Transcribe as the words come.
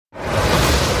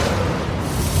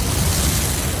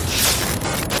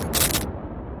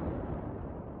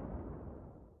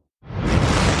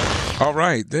All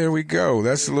right, there we go.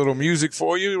 That's a little music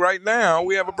for you. Right now,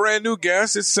 we have a brand new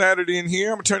guest. It's Saturday in here.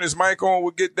 I'm going to turn this mic on.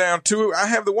 We'll get down to it. I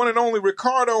have the one and only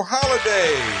Ricardo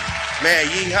Holiday. Man,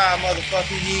 yeehaw,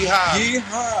 motherfucker, yeehaw.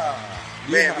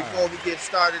 Yeehaw. Man, before we get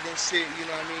started and shit, you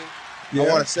know what I mean? Yeah. I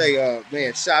want to say,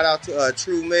 man, shout out to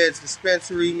True Meds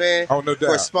Dispensary, man. Oh, no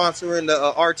doubt. For sponsoring the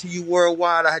RTU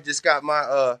Worldwide. I just got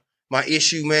my my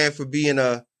issue, man, for being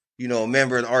a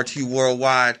member of the RTU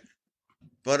Worldwide.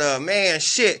 But, man,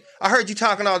 shit, I heard you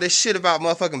talking all this shit about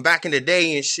motherfucking back in the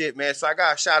day and shit, man. So I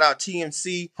got to shout out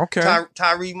TMC, okay.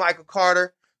 Tyree Michael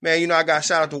Carter. Man, I got to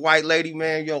shout out the White Lady,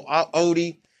 man,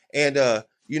 Odie. And, I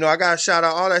got to shout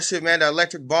out all that shit, man, the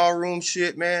Electric Ballroom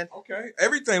shit, man. Okay,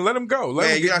 everything, let him go.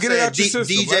 Let him get it out your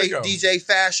system. DJ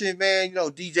Fashion, man,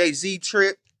 DJ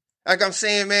Z-Trip. Like I'm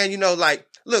saying, man, like,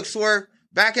 look, Swerve,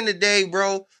 back in the day,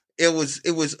 bro, it was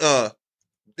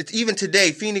even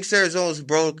today, Phoenix, Arizona is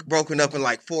broken up in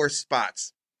like 4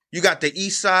 spots. You got the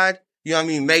East Side,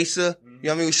 Mesa,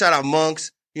 we shout out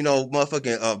Monks,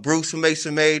 motherfucking Bruce from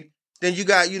Mesa Made. Then you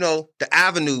got, the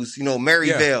avenues,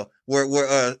 Maryvale,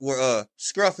 where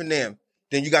Scruff and them.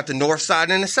 Then you got the North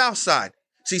Side and the South Side.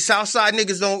 See, South Side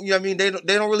niggas don't,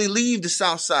 they don't really leave the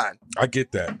South Side. I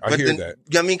get that. I hear that.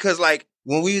 Because like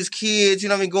when we was kids,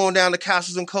 going down to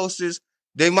Castles and Coasters,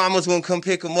 their mamas wouldn't come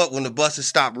pick them up when the buses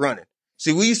stopped running.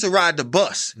 See, we used to ride the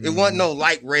bus. It wasn't no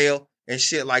light rail and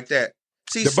shit like that.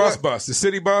 See, the bus, the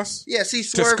city bus? Yeah, see,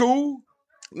 Swerve, to school?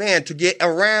 Man, to get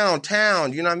around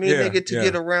town, you know what I mean? Yeah, nigga, to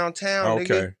get around town,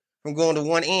 nigga, from going to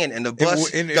one end. And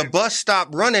the bus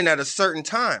stopped running at a certain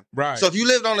time. Right. So if you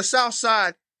lived on the South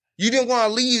Side, you didn't want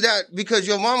to leave that because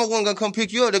your mama wasn't going to come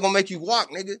pick you up. They're going to make you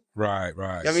walk, nigga. Right.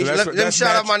 I mean, let me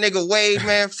shout out my nigga Wade,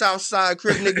 man, South Side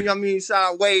Crip, nigga.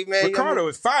 Shout out Wade, man. Ricardo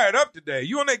is fired up today.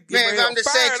 You on that? Man, I'm just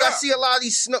saying, I see a lot of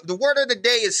these the word of the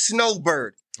day is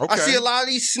snowbird. Okay. I see a lot of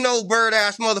these snowbird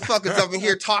ass motherfuckers up in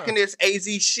here talking this AZ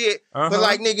shit. But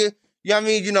like, nigga,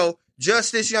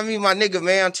 Justice, my nigga,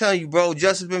 man, I'm telling you, bro,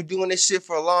 Justice been doing this shit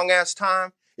for a long ass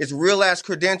time. It's real ass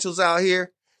credentials out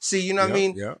here. See, what I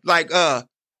mean? Yeah. Like,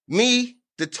 me,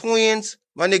 the twins,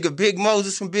 my nigga Big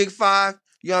Moses from Big Five,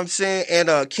 you know what I'm saying? And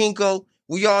Kinko,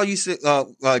 we all used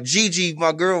to, Gigi,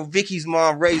 my girl Vicky's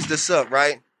mom, raised us up,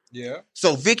 right? Yeah.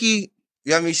 So Vicky,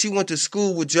 she went to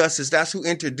school with Justice. That's who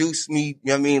introduced me,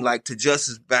 like to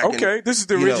Justice back in Okay, this is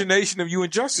the origination of you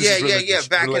and Justice. Yeah,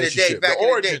 back in the day. The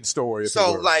origin story.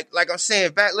 So, like I'm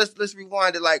saying, let's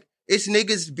rewind it. Like, it's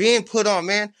niggas being put on,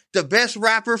 man. The best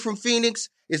rapper from Phoenix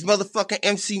is motherfucking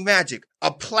MC Magic, a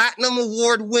platinum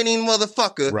award-winning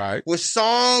motherfucker, right, with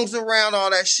songs around all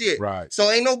that shit. Right.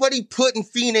 So ain't nobody putting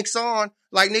Phoenix on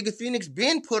like nigga Phoenix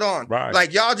been put on. Right.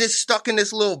 Like y'all just stuck in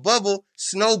this little bubble,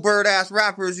 snowbird-ass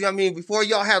rappers, before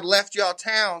y'all had left y'all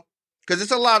town. Because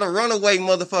it's a lot of runaway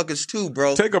motherfuckers too,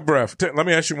 bro. Take a breath. Let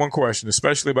me ask you one question,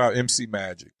 especially about MC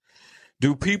Magic.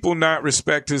 Do people not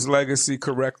respect his legacy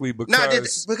correctly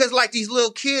because like these little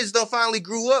kids don't finally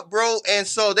grew up, bro, and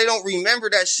so they don't remember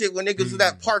that shit when niggas was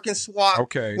at parking swap.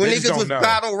 Okay. When niggas was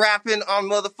battle rapping on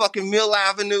motherfucking Mill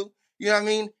Avenue. You know what I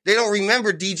mean? They don't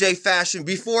remember DJ Fashion.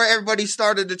 Before everybody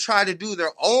started to try to do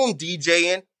their own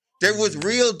DJing, there was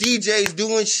real DJs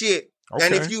doing shit. Okay.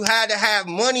 And if you had to have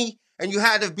money and you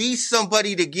had to be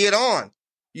somebody to get on.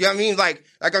 You know what I mean? Like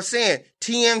I'm saying,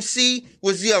 TMC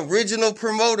was the original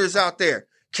promoters out there.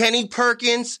 Kenny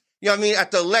Perkins,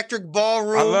 at the Electric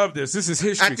Ballroom. I love this. This is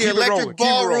history. At the Electric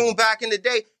Ballroom back in the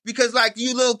day. Because like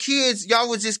you little kids, y'all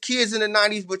was just kids in the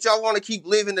 90s, but y'all want to keep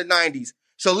living the 90s.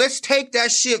 So let's take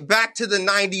that shit back to the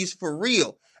 90s for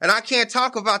real. And I can't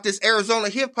talk about this Arizona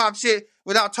hip hop shit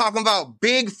without talking about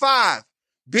Big Five.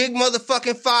 Big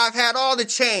motherfucking Five had all the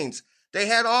chains. They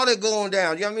had all that going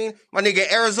down. You know what I mean? My nigga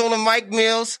Arizona Mike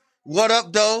Mills. What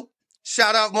up, though?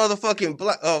 Shout out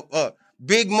motherfucking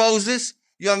Big Moses.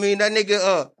 You know what I mean? That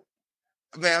nigga,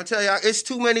 man, I'm telling y'all, it's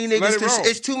too many niggas.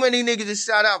 It's too many niggas to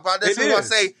shout out, bro. That's why I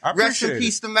say rest in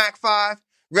peace to Mac 5.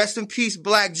 Rest in peace,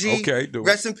 Black G. Okay,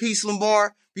 rest in peace,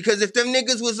 Lamar. Because if them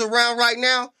niggas was around right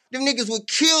now, them niggas would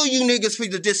kill you niggas for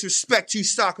the disrespect you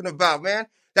talking about, man.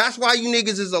 That's why you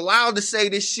niggas is allowed to say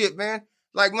this shit, man.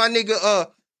 Like my nigga,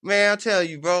 man, I'll tell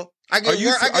you, bro. I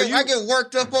get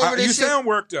worked up over this shit. You sound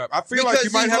worked up. I feel like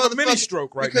you might have a mini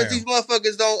stroke right now. Because these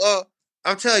motherfuckers don't,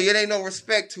 I'm telling you, it ain't no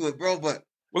respect to it, bro, but.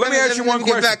 Well, let me ask you one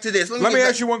question. Back to this. Let me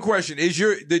ask you one question. Is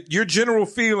your general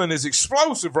feeling is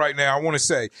explosive right now? I want to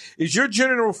say, is your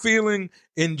general feeling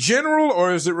in general,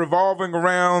 or is it revolving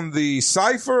around the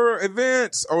Cypher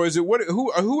events, or is it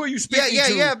who are you speaking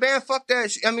to? Yeah, man. Fuck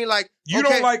that shit. I mean, like you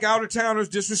don't like out of towners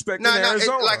disrespecting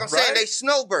Arizona, like I'm saying, they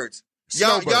snowbirds.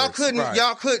 Y'all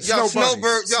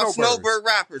snowbird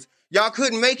rappers. Y'all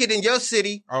couldn't make it in your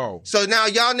city. Oh. So now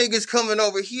y'all niggas coming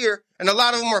over here, and a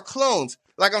lot of them are clones.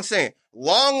 Like I'm saying,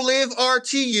 long live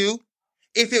RTU.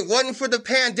 If it wasn't for the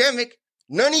pandemic,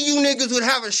 none of you niggas would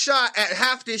have a shot at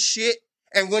half this shit.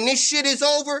 And when this shit is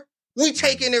over, we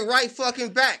taking it right fucking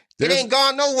back. It ain't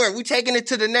gone nowhere. We taking it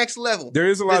to the next level. There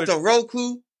is a lot of the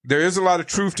Roku. There is a lot of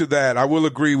truth to that. I will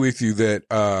agree with you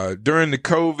that during the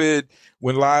COVID,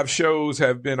 when live shows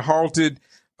have been halted,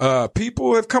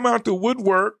 people have come out the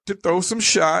woodwork to throw some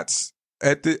shots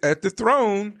at the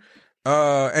throne.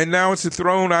 And now it's a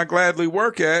throne I gladly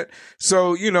work at.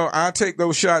 So, I take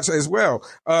those shots as well.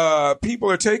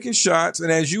 People are taking shots.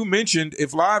 And as you mentioned,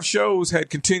 if live shows had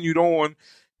continued on,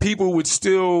 people would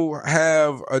still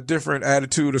have a different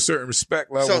attitude, a certain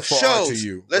respect level for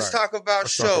RTU. Let's talk about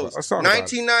shows.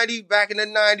 1990, back in the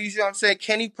 90s, you know what I'm saying?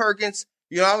 Kenny Perkins,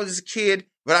 I was just a kid,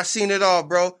 but I seen it all,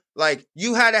 bro. Like,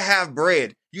 you had to have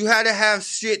bread. You had to have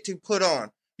shit to put on.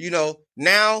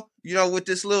 Now, with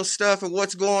this little stuff and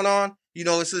what's going on,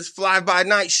 it's this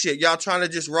fly-by-night shit. Y'all trying to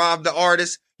just rob the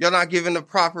artist. Y'all not giving the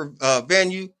proper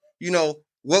venue.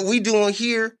 What we doing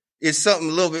here is something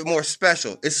a little bit more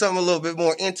special. It's something a little bit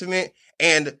more intimate.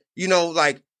 And,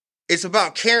 it's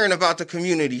about caring about the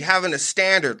community, having a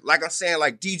standard. Like I'm saying,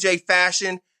 like DJ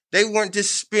Fashion, they weren't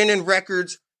just spinning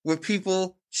records with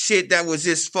people, shit that was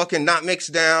just fucking not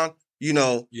mixed down,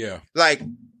 Yeah. Like,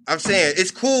 I'm saying,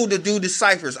 it's cool to do the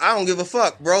ciphers. I don't give a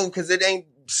fuck, bro, because it ain't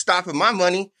stopping my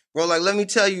money. Bro, like, let me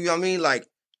tell you, man,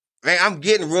 I'm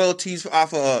getting royalties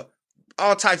off of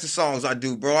all types of songs I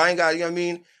do, bro. I ain't got, I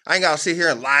ain't got to sit here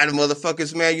and lie to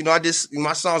motherfuckers, man.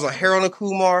 My songs are Harold and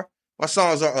Kumar. My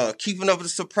songs are Keeping Up with the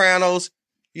Sopranos.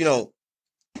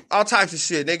 All types of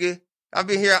shit, nigga. I've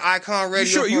been here at Icon Radio. You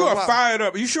sure you are fired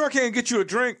up? You sure I can't get you a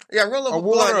drink? Yeah, roll up a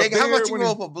blunt, nigga. How about you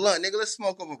roll up a blunt, nigga? Let's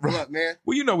smoke up a blunt, man.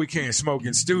 Well, we can't smoke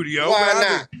in studio. Why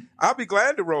not? I'll be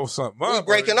glad to roll something up.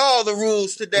 We breaking all the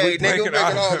rules today, nigga.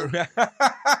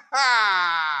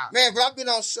 Man, but I've been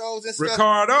on shows and stuff.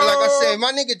 Ricardo. And like I said,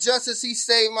 my nigga Justice, he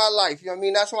saved my life. You know what I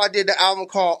mean? That's why I did the album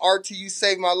called RTU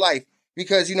Saved My Life.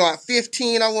 Because, at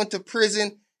 15, I went to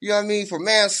prison, for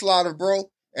manslaughter, bro.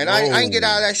 And I ain't get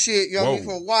out of that shit,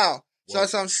 for a while. So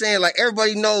that's what I'm saying. Like,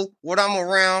 everybody know what I'm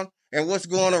around and what's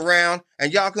going around.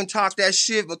 And y'all can talk that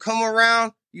shit, but come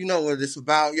around, you know what it's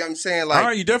about. You know what I'm saying? Like, all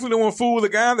right, you definitely don't want to fool with a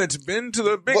guy that's been to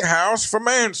the big house for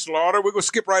manslaughter. We're going to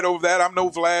skip right over that. I'm no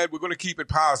Vlad. We're going to keep it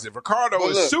positive. Ricardo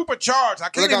is supercharged. I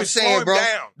can't even slow him down.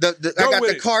 I got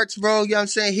the carts, bro. You know what I'm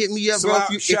saying? Hit me up, bro.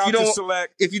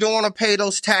 If you don't want to pay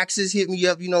those taxes, hit me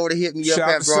up. You know where to hit me up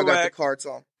at, bro. I got the carts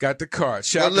on. Got the cards.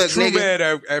 Shout out to True Man,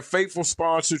 our faithful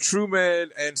sponsor, True Man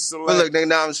and Select. But look, nigga,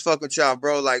 now I'm just fucking with y'all,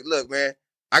 bro. Like, look, man,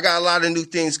 I got a lot of new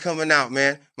things coming out,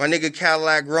 man. My nigga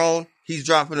Cadillac Roan, he's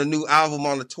dropping a new album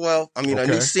on the 12th. A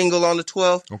new single on the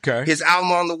 12th. Okay. His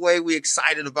album on the way. We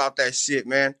excited about that shit,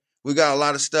 man. We got a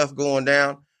lot of stuff going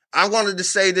down. I wanted to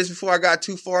say this before I got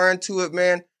too far into it,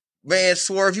 man. Man,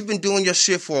 Swerve, you've been doing your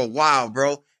shit for a while,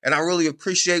 bro. And I really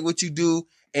appreciate what you do.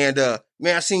 And,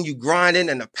 man, I seen you grinding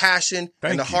and the passion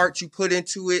and the heart you put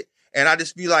into it. And I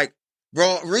just be like,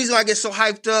 bro, the reason I get so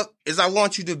hyped up is I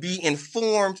want you to be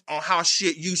informed on how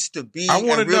shit used to be. I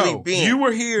want to really know. You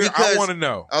were here. I want to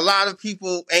know. A lot of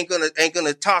people ain't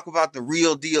gonna talk about the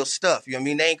real deal stuff. You know what I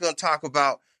mean? They ain't gonna talk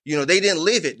about, they didn't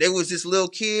live it. They was just little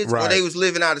kids or they was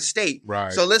living out of state.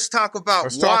 Right. So let's talk about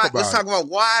let's talk about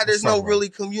why there's no really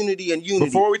community and unity.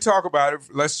 Before we talk about it,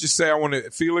 let's just say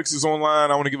Felix is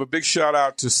online. I want to give a big shout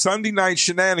out to Sunday Night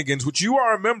Shenanigans, which you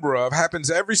are a member of.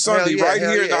 Happens every Sunday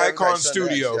here in the Icon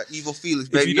Studio. Evil Felix,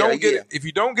 baby. If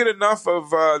you don't get enough of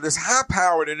this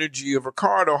high-powered energy of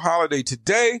Ricardo Holiday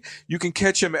today, you can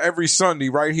catch him every Sunday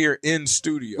right here in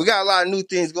studio. We got a lot of new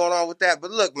things going on with that. But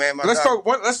look, man,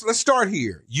 let's start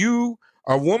here.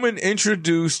 A woman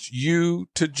introduced you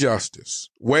to Justice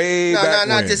back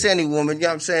not just any woman. You know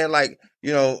what I'm saying? Like,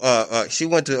 she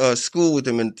went to school with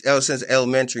him since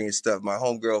elementary and stuff. My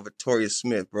homegirl, Victoria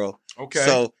Smith, bro. Okay.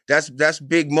 So that's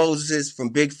Big Moses from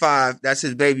Big Five. That's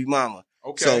his baby mama.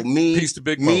 Okay. So Peace to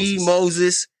Big Moses.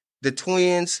 Moses, the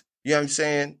twins, you know what I'm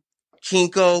saying?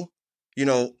 Kinko,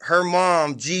 her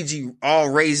mom, Gigi, all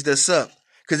raised us up.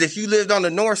 Because if you lived on the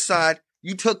north side,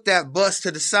 you took that bus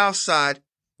to the south side,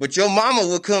 but your mama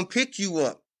would come pick you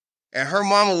up. And her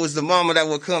mama was the mama that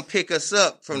would come pick us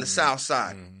up from the south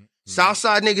side. Mm-hmm. South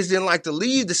side niggas didn't like to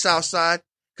leave the south side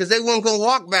because they wasn't going to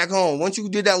walk back home. Once you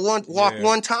did that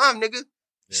one time, nigga,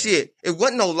 shit, it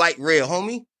wasn't no light rail,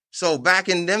 homie. So back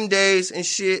in them days and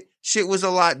shit was a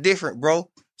lot different,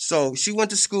 bro. So she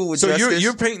went to school with So Justice.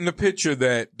 you're painting the picture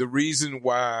that the reason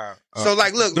why. So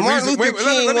like, look, Martin Luther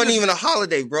King wasn't even a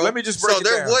holiday, bro. Let me just break it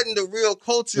down. So there wasn't the real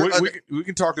culture. We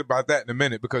can talk about that in a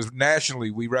minute because nationally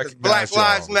we recognize Black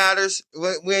Lives Matters.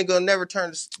 We ain't gonna never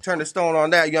turn the stone on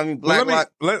that. You know what I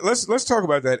mean? Let's talk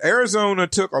about that. Arizona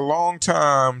took a long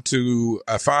time to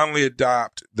finally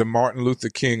adopt the Martin Luther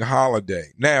King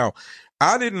holiday. Now,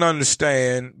 I didn't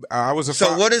understand.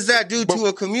 So what does that do to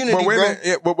a community, bro?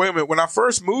 Wait a minute. When I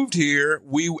first moved here,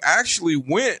 we actually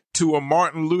went to a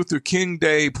Martin Luther King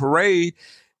Day parade,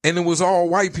 and it was all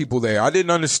white people there. I didn't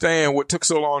understand what took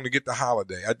so long to get the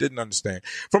holiday. I didn't understand.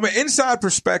 From an inside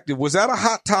perspective, was that a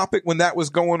hot topic when that was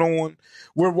going on?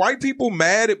 Were white people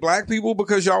mad at black people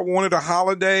because y'all wanted a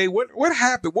holiday? What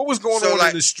happened? What was going on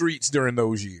in the streets during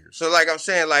those years? So like I'm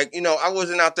saying, like, you know, I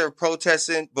wasn't out there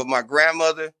protesting, but my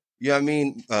grandmother, you know what I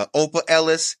mean? Opa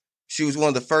Ellis, she was one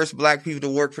of the first black people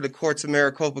to work for the courts of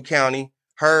Maricopa County.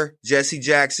 Her, Jesse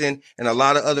Jackson, and a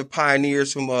lot of other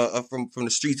pioneers from the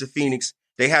streets of Phoenix,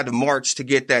 they had to march to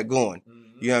get that going.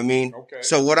 You know what I mean? Okay.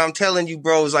 So what I'm telling you,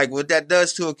 bro, is like what that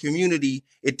does to a community,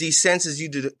 it desenses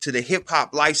you to the hip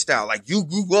hop lifestyle. Like you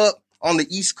grew up on the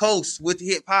East Coast with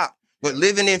hip hop, but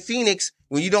living in Phoenix,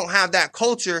 when you don't have that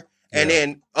culture, and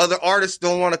then other artists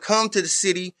don't want to come to the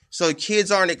city, so kids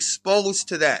aren't exposed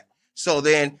to that. So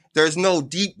then there's no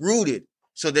deep rooted.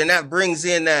 So then that brings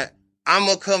in that I'm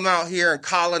going to come out here and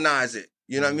colonize it.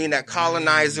 You know what I mean? That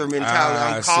colonizer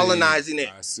mentality. I'm colonizing it.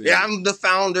 Yeah, I'm the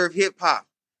founder of hip hop.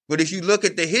 But if you look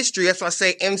at the history, that's why I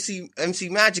say MC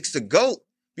Magic's the GOAT,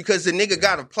 because the nigga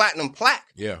got a platinum plaque.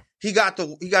 Yeah. He got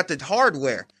the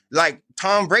hardware. Like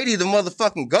Tom Brady, the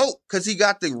motherfucking GOAT, because he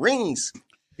got the rings.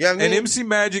 You know what I mean? And MC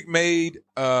Magic made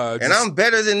and I'm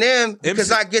better than them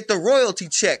because I get the royalty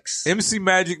checks. MC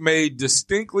Magic made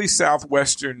distinctly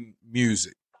Southwestern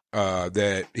music.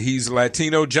 That he's a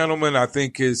Latino gentleman, I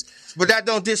think is. But that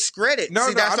don't discredit.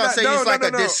 That's what I'm saying. It's like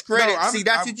a discredit.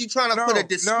 That's what you're trying to put a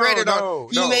discredit on.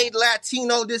 He made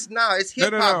Latino this now. It's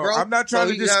hip hop, bro. I'm not trying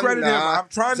to discredit him. I'm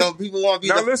trying to. Some people want to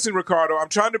be. Now listen, Ricardo. I'm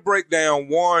trying to break down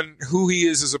one, who he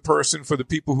is as a person for the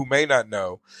people who may not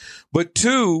know, but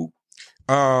two,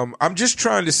 I'm just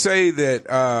trying to say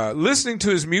that listening to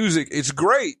his music, it's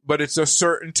great, but it's a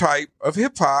certain type of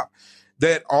hip hop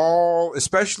that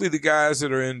especially the guys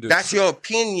that are into. That's your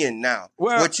opinion now.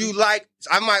 Well, what you like,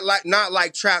 I might not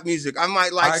like trap music. I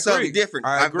might like something different.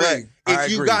 I agree. But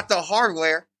if you got the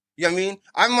hardware, you know what I mean?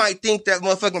 I might think that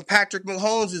motherfucking Patrick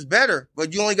Mahomes is better,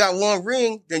 but you only got one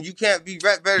ring, then you can't be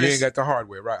better. You ain't got the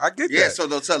hardware, right? I get that. Yeah, so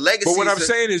legacy. But what I'm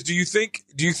saying is, do you think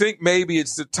maybe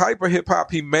it's the type of hip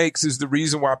hop he makes is the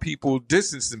reason why people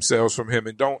distance themselves from him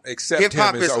and don't accept him as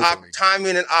openly? Hip hop is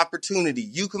timing and opportunity.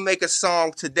 You can make a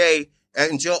song today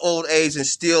at your old age and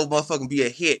still motherfucking be a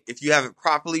hit if you have it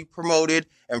properly promoted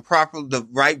and the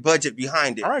right budget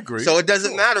behind it. I agree. So it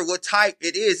doesn't matter what type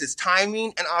it is. It's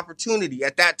timing and opportunity.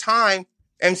 At that time,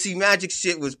 MC Magic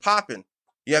shit was popping.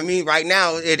 You know what I mean? Right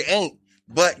now, it ain't.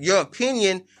 But your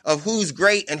opinion of who's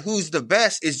great and who's the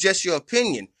best is just your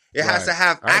opinion. It has to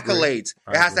have accolades.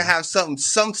 It has to have some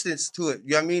substance to it.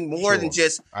 You know what I mean? More than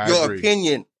just your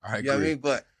opinion. You know what I mean?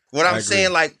 But what I'm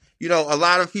saying, like, you know, a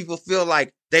lot of people feel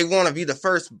like they want to be the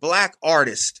first black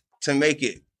artist to make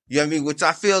it. You know what I mean? Which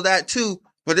I feel that too.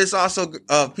 But it's also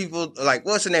people like,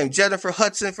 what's her name? Jennifer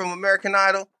Hudson from American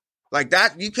Idol. Like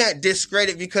that, you can't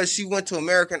discredit because she went to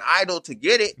American Idol to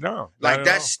get it. No. Like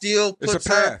that still puts it's a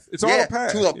path. It's all a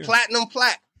path. To a platinum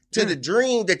plaque. To the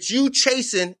dream that you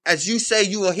chasing as you say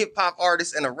you a hip hop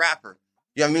artist and a rapper.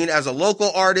 You know what I mean? As a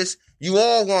local artist, you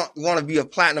all want to be a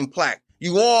platinum plaque.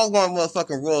 You all want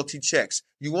motherfucking royalty checks.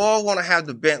 You all want to have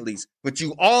the Bentleys, but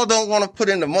you all don't want to put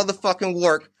in the motherfucking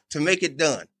work to make it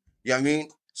done. You know what I mean?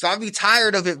 So I'll be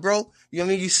tired of it, bro. You know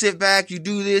what I mean? You sit back, you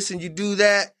do this and you do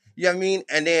that. You know what I mean?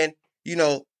 And then, you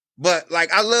know, but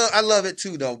like I love it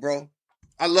too though, bro.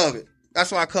 I love it.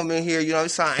 That's why I come in here, you know,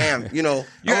 that's how I am. You know,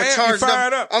 I'm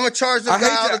gonna charge the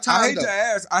guy all the time.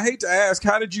 I hate to ask,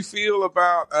 how did you feel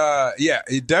about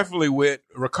it definitely Whit.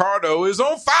 Ricardo is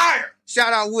on fire.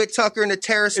 Shout out Whit Tucker and the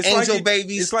Terrace Angel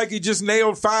Babies. It's like he just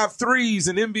nailed 5 threes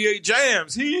in NBA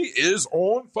jams. He is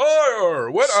on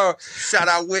fire. Shout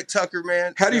out Whit Tucker,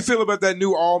 man. How do you feel about that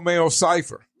new all-male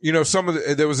cipher? You know,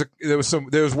 there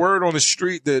was word on the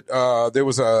street that there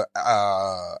was a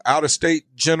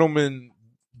out-of-state gentleman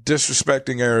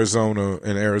disrespecting Arizona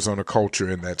and Arizona culture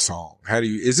in that song.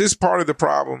 Is this part of the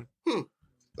problem?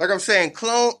 Like I'm saying,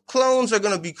 clones are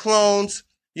going to be clones.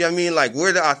 You know what I mean? Like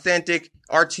we're the authentic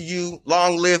RTU,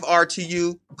 long live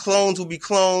RTU. Clones will be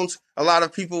clones. A lot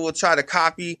of people will try to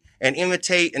copy and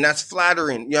imitate, and that's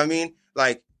flattering. You know what I mean?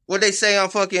 Like what they say on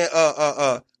fucking,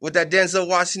 with that Denzel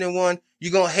Washington one.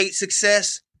 You gonna hate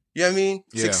success. You know what I mean?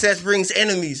 Yeah. Success brings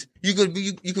enemies. You could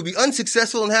be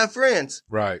unsuccessful and have friends.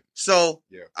 Right. So,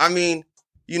 I mean,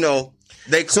 you know,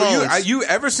 they clones. So you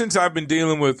ever since I've been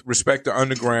dealing with Respect the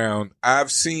Underground,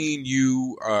 I've seen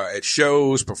you at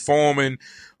shows performing,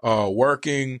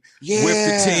 working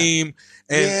with the team.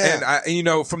 And I, you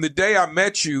know, from the day I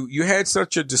met you, you had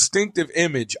such a distinctive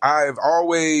image. I've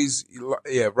always,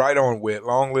 right on with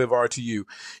long live RTU.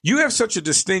 You have such a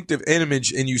distinctive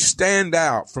image and you stand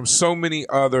out from so many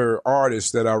other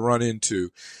artists that I run into.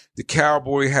 The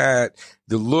cowboy hat,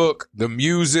 the look, the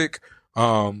music,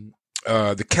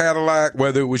 the Cadillac,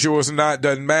 whether it was yours or not,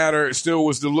 doesn't matter. It still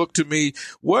was the look to me.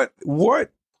 What?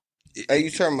 Hey,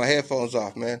 you turned my headphones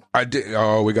off, man. I did.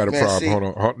 Oh, we got a problem. See, hold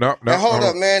on. No. Hold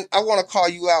up, man. I want to call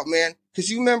you out, man. Because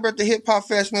you remember at the Hip Hop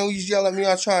Fest, man, when you was yelling at me,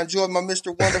 I was trying to enjoy my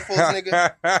Mr. Wonderful,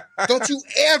 nigga. Don't you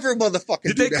ever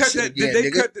motherfucking do that shit again,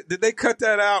 nigga. Did they cut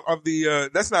that out of the,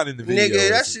 that's not in the video. Nigga,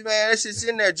 that shit, man, that shit's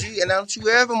in there, G. And don't you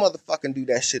ever motherfucking do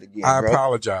that shit again, I bro.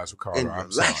 apologize, Ricardo.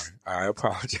 I'm sorry. I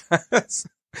apologize.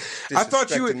 I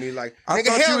thought you would me like, nigga,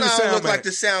 hell no, I don't look like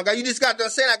the sound guy. You just got done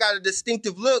saying I got a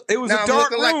distinctive look. It was now a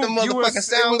dark I'm looking room. like the motherfucking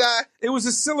sound guy. It was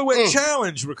a silhouette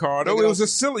challenge, Ricardo. Nigga, it was a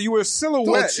silhouette. You were a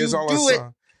silhouette. Is all I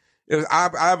saw.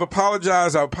 I've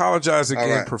apologized. I apologize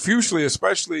again profusely,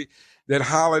 especially that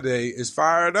Holiday is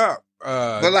fired up.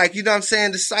 But like, you know what I'm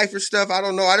saying? The Cypher stuff, I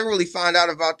don't know. I didn't really find out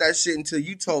about that shit until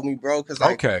you told me, bro. Cause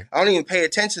like, I don't even pay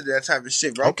attention to that type of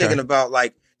shit, bro. I'm thinking about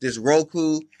like this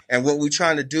Roku and what we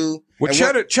trying to do. Well,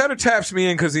 Cheddar taps me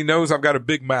in because he knows I've got a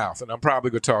big mouth, and I'm probably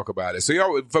going to talk about it. So,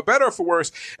 y'all, for better or for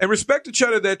worse, and respect to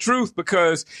Cheddar that truth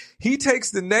because he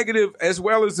takes the negative as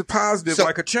well as the positive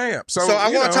like a champ. So I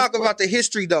want to talk about the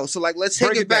history, though. So, like, let's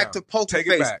take it back to Poker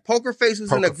Face. Poker Face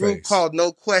was in a group called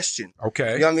No Question.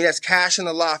 Okay. You know what I mean? That's Cash and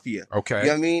Alafia. Okay. You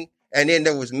know what I mean? And then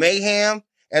there was Mayhem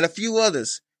and a few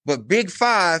others. But Big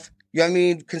Five, you know what I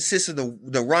mean, consists of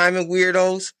the rhyming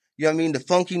weirdos, you know what I mean, the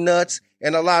funky nuts,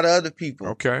 and a lot of other people.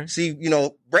 Okay. See, you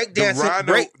know,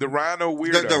 breakdancing. The rhino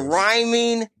weirdos. The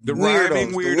rhyming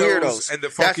weirdos. And the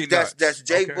funky nuts. That's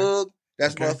J Boog.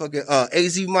 That's motherfucking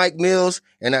AZ Mike Mills.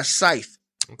 And that's Syph.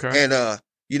 Okay. And,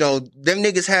 you know, them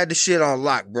niggas had the shit on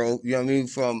lock, bro. You know what I mean?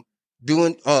 From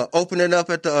doing, opening up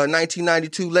at the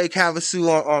 1992 Lake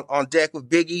Havasu on deck with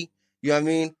Biggie. You know what I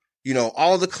mean? You know,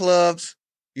 all the clubs,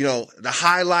 you know, the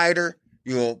Highlighter,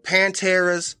 you know,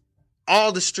 Panteras,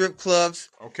 all the strip clubs.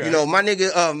 Okay. You know, my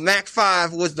nigga, Mac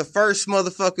 5 was the first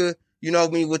motherfucker, you know what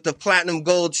I mean, with the platinum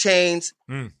gold chains.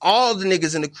 All the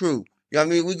niggas in the crew. You know what I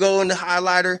mean? We go in the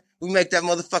Highlighter. We make that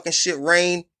motherfucking shit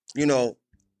rain. You know,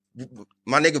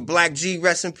 my nigga Black G,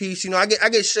 rest in peace. You know, I get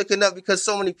shooken up because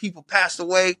so many people passed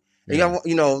away. And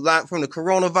you know, like from the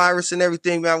coronavirus and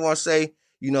everything, man, I want to say,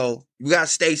 you know, you got to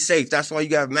stay safe. That's why you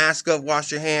got to mask up,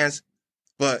 wash your hands.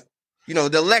 But, you know,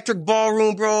 the Electric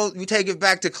Ballroom, bro, we take it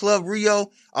back to Club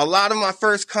Rio. A lot of my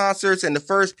first concerts and the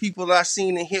first people that I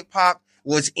seen in hip hop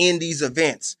was in these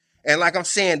events. And like I'm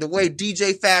saying, the way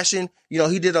DJ Fashion, you know,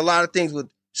 he did a lot of things with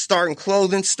starting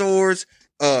clothing stores,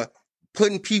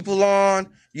 putting people on,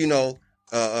 you know,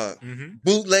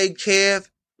 Bootleg Kev,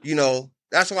 you know.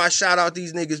 That's why I shout out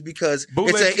these niggas because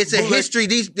it's a history.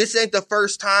 This ain't the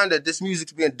first time that this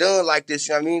music's been done like this.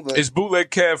 You know what I mean? But is Bootleg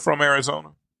Kev from Arizona?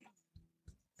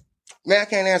 Man, I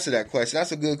can't answer that question.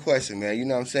 That's a good question, man. You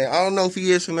know what I'm saying? I don't know if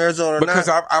he is from Arizona or not. Because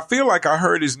I feel like I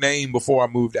heard his name before I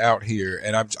moved out here,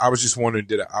 and I was just wondering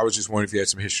if he had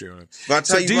some history on him. But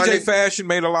so DJ Fashion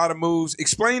made a lot of moves.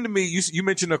 Explain to me. You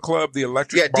mentioned a club, the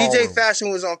Electric Ballroom. DJ Fashion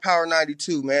was on Power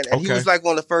 92, man, and he was like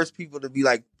one of the first people to be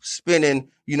like spinning.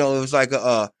 You know, it was like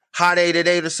a Hot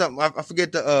 888 or something. I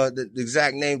forget the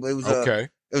exact name, but it was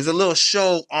it was a little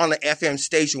show on the FM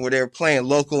station where they were playing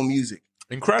local music.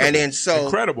 Incredible. And then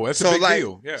incredible. That's a big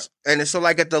deal. Yeah. And so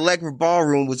like at the Electric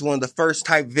Ballroom was one of the first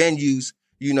type venues,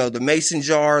 you know, the Mason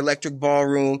Jar, Electric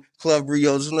Ballroom, Club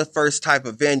Rio was one of the first type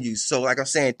of venues. So like I'm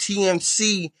saying,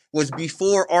 TMC was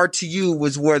before RTU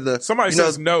was where somebody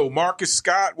says no. Marcus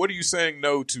Scott, what are you saying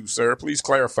no to, sir? Please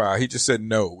clarify. He just said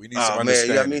no. We need some understanding.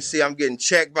 You know what I mean? See, I'm getting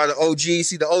checked by the OGs.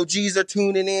 See, the OGs are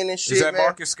tuning in and shit. Is that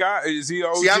Marcus Scott? Is he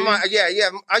OG? See,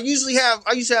 I used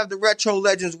to have the Retro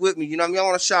Legends with me. You know what I mean? I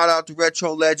want to shout out the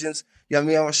Retro Legends. You know what I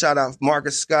mean? I want to shout out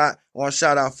Marcus Scott. I want to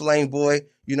shout out Flame Boy.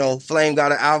 You know, Flame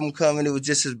got an album coming. It was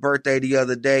just his birthday the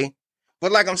other day.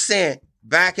 But like I'm saying,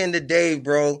 back in the day,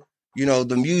 bro, you know,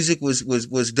 the music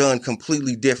was done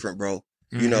completely different, bro.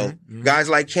 You know, guys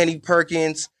like Kenny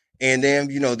Perkins and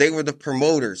them, you know, they were the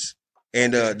promoters.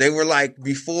 And they were like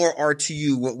before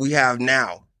RTU, what we have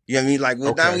now. You know what I mean? Like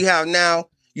what now we have now,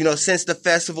 you know, since the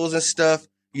festivals and stuff,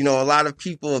 you know, a lot of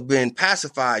people have been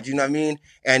pacified, you know what I mean?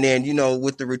 And then, you know,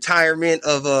 with the retirement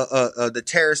of the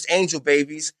terrorist angel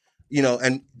babies, you know,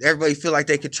 and everybody feel like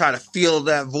they could try to fill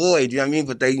that void, you know what I mean?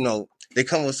 But they, you know, they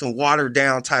come with some watered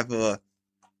down type of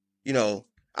you know,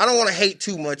 I don't want to hate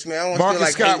too much, man. I don't Marcus feel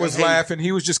like Scott was laughing.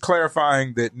 He was just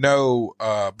clarifying that no,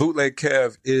 Bootleg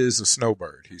Kev is a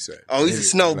snowbird, he said. Oh, he's a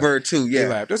snowbird too, yeah. He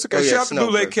laughed. That's okay. Shout out to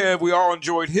Bootleg Kev. We all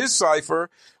enjoyed his cipher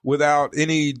without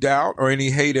any doubt or any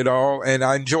hate at all. And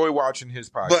I enjoy watching his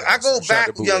podcast. But I go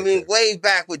back, you know what I mean, way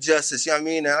back with Justice, you know what I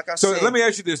mean? And like I said, let me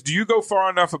ask you this. Do you go far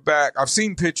enough back? I've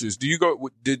seen pictures.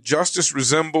 Did Justice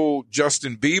resemble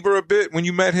Justin Bieber a bit when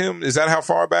you met him? Is that how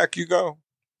far back you go?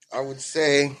 I would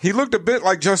say he looked a bit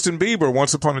like Justin Bieber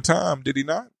once upon a time, did he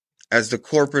not? As the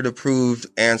corporate approved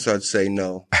answer, I'd say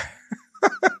no.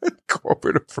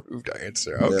 Corporate approved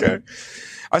answer. Okay. Yeah.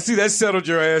 I see that settled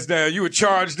your ass down. You were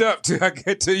charged up till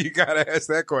you gotta ask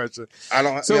that question. I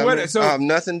don't. So what? So I have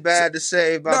nothing bad to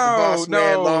say about the boss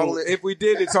man. Long live. If we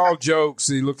did, it's all jokes.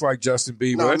 He looked like Justin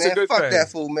Bieber. No, that's man, a good fuck thing. that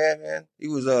fool, man. He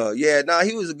was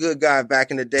he was a good guy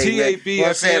back in the day. You know what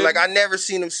I'm saying? Like I never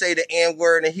seen him say the N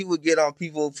word, and he would get on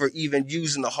people for even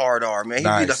using the hard R. Man,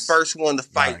 he'd be the first one to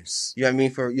fight. Nice. You know what I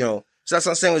mean? For So that's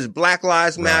what I'm saying. It's Black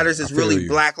Lives Matters. It's really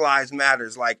Black Lives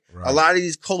Matters. Like a lot of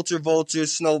these culture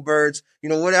vultures, snowbirds,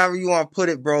 whatever you want to put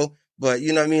it, bro. But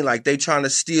you know what I mean? Like they trying to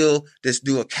steal, just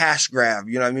do a cash grab.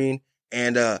 You know what I mean?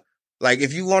 And like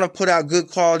if you want to put out good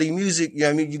quality music, you know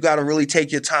what I mean? You got to really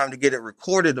take your time to get it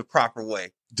recorded the proper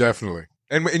way. Definitely.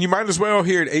 And you might as well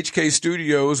hear at HK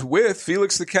Studios with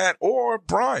Felix the Cat or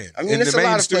Brian. I mean, it's a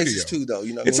lot of places too, though.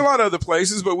 It's a lot of other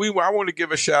places, but I want to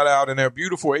give a shout out in our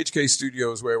beautiful HK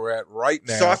Studios where we're at right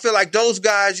now. So I feel like those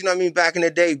guys, you know what I mean, back in the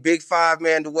day, Big Five,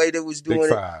 man, the way they was doing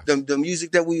it, the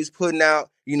music that we was putting out,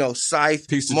 Syph,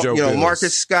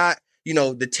 Marcus Scott,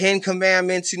 the 10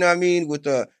 Commandments, you know what I mean, with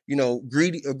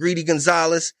Greedy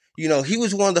Gonzalez. He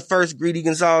was one of the first Greedy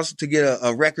Gonzalez to get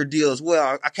a record deal as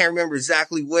well. I can't remember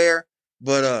exactly where.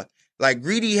 But like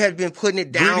Greedy had been putting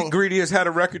it down. Greedy has had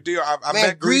a record deal. I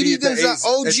met Greedy at the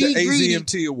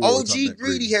AZMT Awards. OG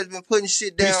Greedy has been putting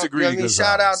shit down. You know what I mean?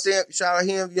 Shout out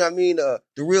him. You know what I mean? The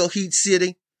real Heat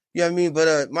City. You know what I mean?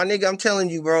 But my nigga, I'm telling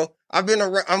you, bro.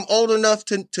 I'm old enough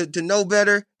to know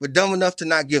better, but dumb enough to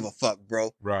not give a fuck,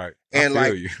 bro. Right. And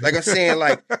like I'm saying,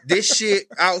 like this shit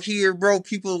out here, bro.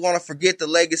 People want to forget the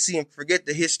legacy and forget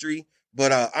the history,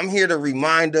 but I'm here to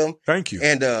remind them. Thank you.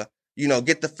 And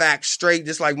get the facts straight,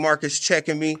 just like Marcus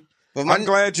checking me. But I'm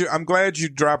glad you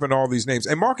dropping all these names.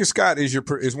 And Marcus Scott is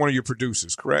one of your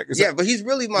producers, correct? But he's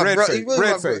really my brother.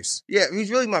 Redface. Yeah,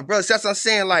 he's really my brother. So that's what I'm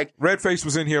saying. Like Redface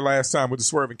was in here last time with the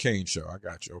Swerve and Kane show. I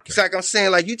got you. Okay. It's like I'm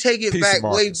saying, like you take it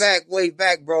way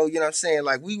back, bro. You know what I'm saying?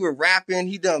 Like we were rapping.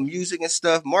 He done music and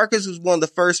stuff. Marcus was one of the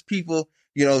first people,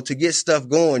 to get stuff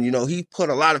going. He put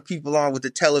a lot of people on with the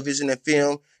television and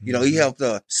film. He helped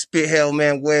Spit Hell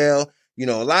Manuel.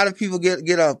 A lot of people get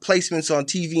placements on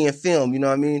TV and film, you know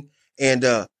what I mean? And,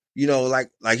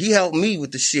 like he helped me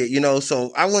with the shit,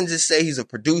 so I wouldn't just say he's a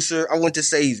producer. I wouldn't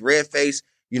just say he's Redface.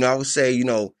 I would say,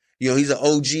 he's an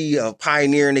OG, a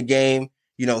pioneer in the game.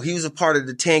 He was a part of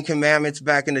the 10 Commandments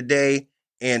back in the day.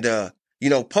 And,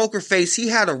 Poker Face, he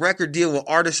had a record deal with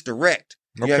Artist Direct.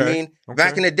 You know what I mean? Okay.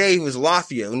 Back in the day, he was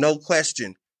Lafayette, no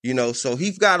question, so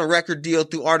he got a record deal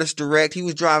through Artist Direct. He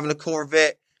was driving a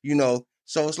Corvette,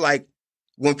 so it's like,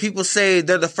 when people say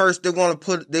they're the first, they want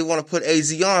to put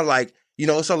AZ on, like,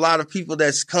 it's a lot of people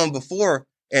that's come before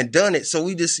and done it. So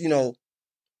we just,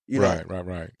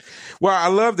 Right. Well, I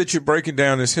love that you're breaking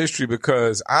down this history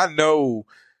because I know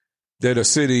that a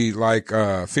city like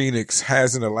Phoenix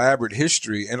has an elaborate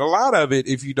history. And a lot of it,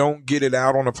 if you don't get it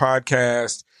out on a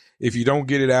podcast, if you don't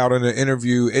get it out in an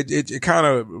interview, it kind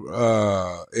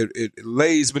of it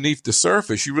lays beneath the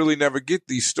surface. You really never get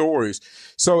these stories.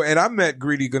 So, and I met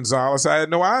Greedy Gonzalez. I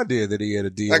had no idea that he had a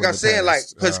deal. Like I'm saying, like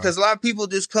because a lot of people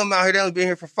just come out here. They only been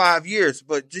here for 5 years,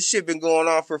 but this shit been going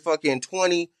on for fucking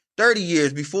 20, 30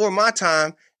 years before my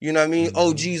time. You know what I mean?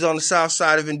 Mm-hmm. OGs on the South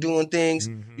Side have been doing things.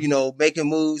 Mm-hmm. Making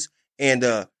moves and.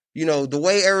 The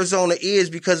way Arizona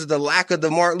is because of the lack of the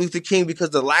Martin Luther King, because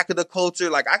of the lack of the culture.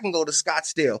 Like I can go to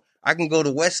Scottsdale, I can go to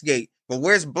Westgate, but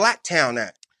where's Blacktown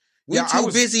at?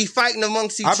 We're busy fighting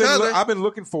amongst each other. I've been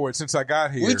looking for it since I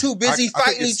got here. We're too busy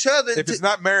fighting each other. If it's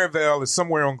not Maryvale, it's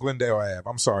somewhere on Glendale Ave.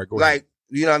 I'm sorry. Go ahead.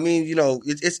 You know what I mean?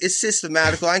 It's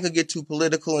systematical. I ain't gonna get too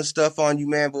political and stuff on you,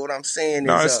 man. But what I'm saying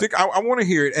is, I want to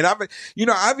hear it. And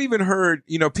I've even heard,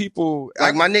 people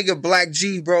like my nigga Black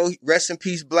G, bro. Rest in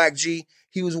peace, Black G.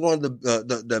 He was one of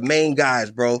the main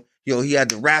guys, bro. He had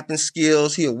the rapping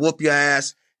skills. He'll whoop your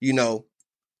ass. He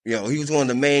was one of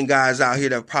the main guys out here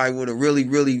that probably would have really,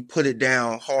 really put it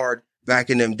down hard back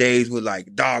in them days with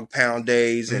like dog pound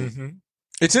days. And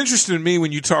It's interesting to me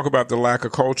when you talk about the lack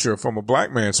of culture from a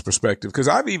black man's perspective, because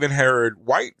I've even heard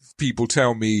white people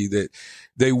tell me that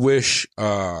they wish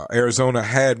Arizona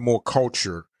had more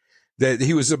culture. That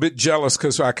he was a bit jealous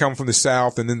because I come from the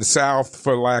South, and in the South,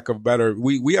 for lack of better,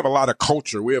 we have a lot of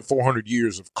culture. We have 400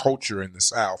 years of culture in the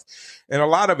South, and a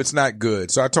lot of it's not good.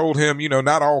 So I told him,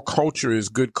 not all culture is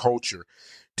good culture.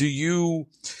 Do you,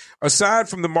 aside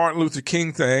from the Martin Luther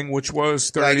King thing, which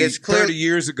was 30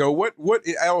 years ago, what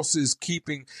else is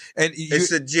keeping? And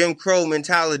it's a Jim Crow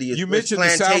mentality. You mentioned the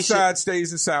South Side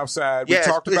stays in South Side. We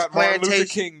talked about Martin Luther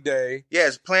King Day.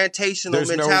 Yes, plantational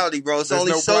mentality, bro. It's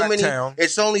only so many.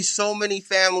 It's only so many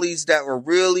families that were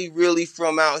really, really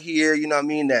from out here. You know what I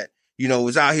mean? That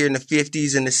was out here in the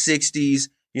 50s and the 60s.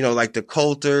 Like the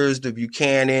Coulters, the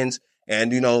Buchanans.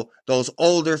 And, those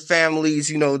older families,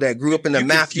 that grew up in the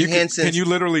Matthew Henson. Can you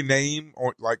literally name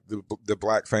the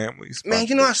black families?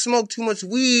 Man, I smoke too much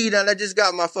weed and I just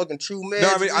got my fucking True Meds.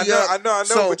 No, I mean, I know,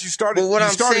 so, but you started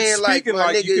speaking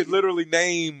like you could literally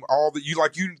name all the,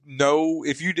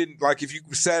 if you didn't, like if you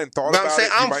sat and thought about it.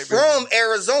 I'm from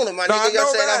Arizona, my nigga.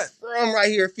 I'm from right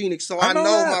here in Phoenix, so I know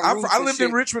my roots. I lived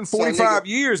in Richmond 45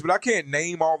 years, but I can't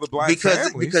name all the black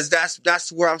families. Because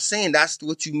that's where I'm saying, that's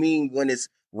what you mean when it's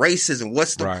racism.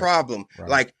 What's the problem? Right.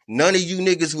 Like none of you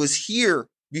niggas was here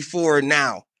before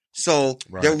now. So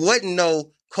there wasn't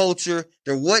no culture.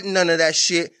 There wasn't none of that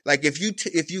shit. Like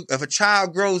if a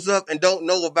child grows up and don't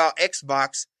know about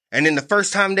Xbox, and then the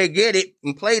first time they get it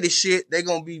and play the shit, they're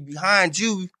going to be behind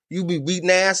you. You be beating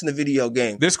ass in the video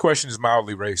game. This question is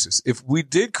mildly racist. If we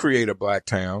did create a black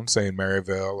town, say in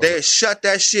Maryville, they'd shut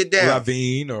that shit down.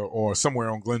 Laveen or somewhere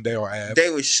on Glendale Ave. They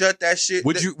would shut that shit.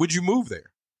 Would you move there?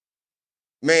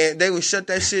 Man, they would shut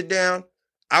that shit down.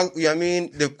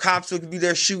 The cops would be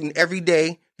there shooting every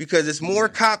day because it's more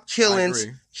cop killings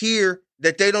here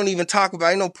that they don't even talk about.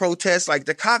 Ain't no protests. Like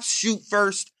the cops shoot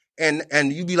first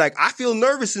and you be like, I feel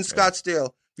nervous in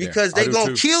Scottsdale because they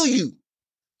gonna kill you.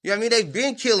 They've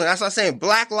been killing. That's what I'm saying.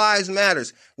 Black Lives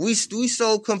Matters. We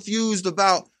so confused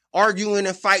about arguing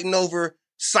and fighting over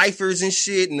ciphers and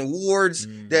shit and awards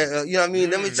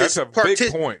that, That's a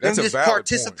big point. That's a valid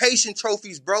participation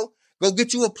trophies, bro. Go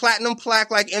get you a platinum plaque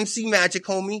like MC Magic,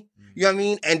 homie. You know what I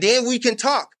mean? And then we can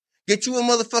talk. Get you a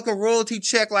motherfucking royalty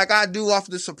check like I do off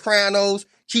of The Sopranos,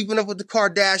 Keeping Up with the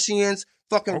Kardashians,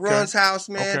 fucking Run's House,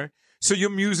 man. Okay. So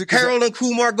your music Harold and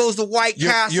Kumar goes to White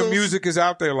Castle. Your music is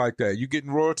out there like that. You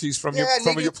getting royalties from your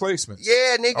placements.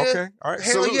 Yeah, nigga. Okay. All right.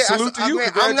 Hell salute to you.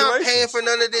 I'm not paying for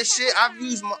none of this shit.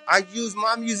 I use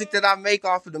my music that I make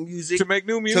off of the music to make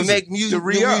new music. New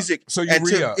music. So you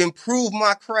to improve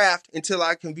my craft until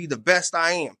I can be the best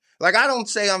I am. Like I don't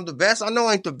say I'm the best. I know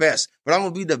I ain't the best, but I'm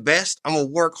gonna be the best. I'm gonna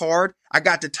work hard. I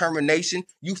got determination.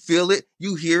 You feel it.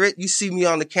 You hear it. You see me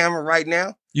on the camera right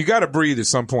now. You got to breathe at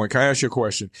some point. Can I ask you a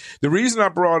question? The reason I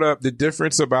brought up the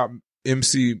difference about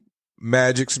MC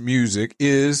Magic's music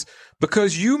is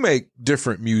because you make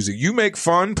different music. You make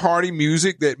fun party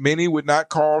music that many would not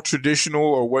call traditional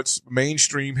or what's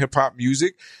mainstream hip hop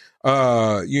music.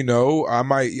 I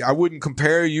wouldn't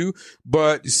compare you,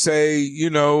 but say,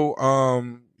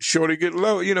 Shorty Get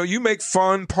Low. You make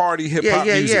fun party hip hop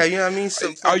music. Yeah. You know what I mean?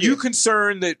 Are you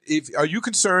concerned that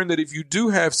if you do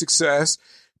have success,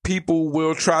 people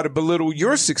will try to belittle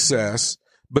your success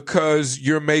because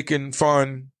you're making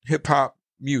fun hip hop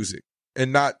music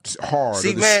and not hard?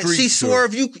 See, man,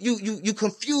 Swerve, you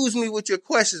confuse me with your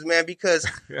questions, man, because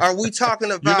are we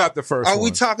talking about, you're not the first one. We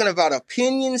talking about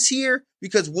opinions here?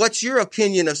 Because what's your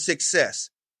opinion of success?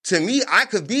 To me, I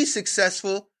could be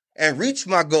successful and reach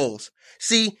my goals.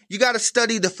 See, you got to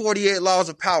study the 48 laws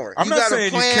of power. I'm not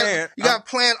saying you can't. You got to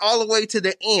plan all the way to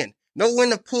the end. Know when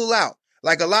to pull out.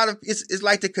 Like a lot of, it's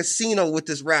like the casino with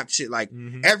this rap shit. Like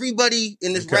everybody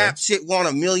in this rap shit won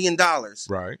 $1 million.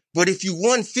 Right. But if you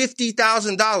won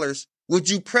 $50,000, would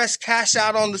you press cash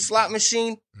out on the slot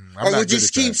machine? Or would you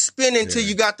keep spinning till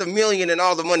you got the $1 million and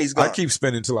all the money's gone? I keep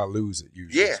spinning till I lose it.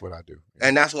 Usually that's what I do.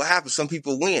 And that's what happens. Some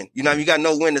people win. You know what I mean? You got to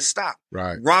know when to stop.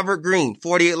 Right. Robert Greene,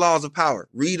 48 Laws of Power.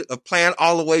 Read a plan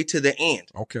all the way to the end.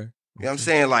 Okay. You know what I'm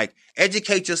saying? Like,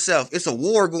 educate yourself. It's a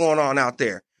war going on out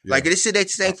there. Yeah. Like, this shit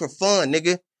ain't for fun,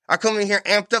 nigga. I come in here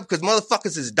amped up because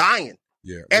motherfuckers is dying.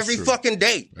 Yeah. Every fucking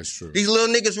day. That's true. These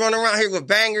little niggas running around here with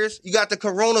bangers. You got the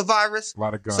coronavirus. A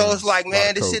lot of guns. So it's like,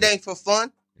 man, this shit ain't for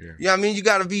fun. Yeah. You know what I mean? You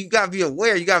gotta be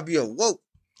aware. You gotta be awoke.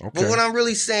 Okay. But what I'm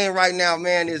really saying right now,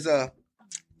 man, is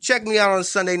check me out on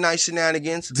Sunday Night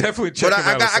Shenanigans. Definitely check me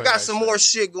out. I got some more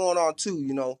shit going on too,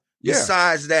 you know. Yeah.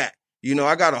 Besides that, you know,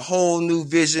 I got a whole new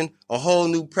vision, a whole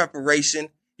new preparation.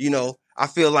 You know, I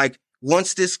feel like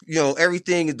once this,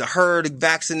 everything, the herd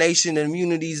vaccination and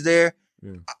immunity's there,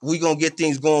 we gonna get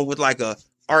things going with like a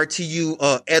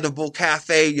RTU edible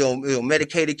cafe,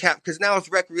 medicated cap, because now it's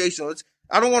recreational.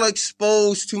 I don't want to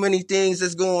expose too many things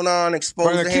that's going on. Keep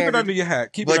it under your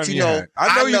hat. Keep it under your hat.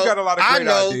 I know you got a lot of great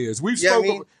ideas.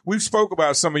 We've spoke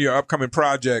about some of your upcoming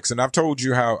projects, and I've told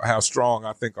you how strong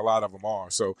I think a lot of them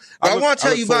are. So I want to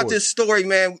tell you about this story,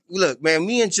 man. Look, man,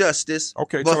 me and Justice,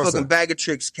 motherfucking Bag of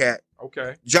Tricks Cat,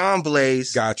 John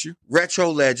Blaze, got you,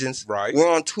 Retro Legends, right? We're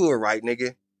on tour, right,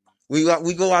 nigga? We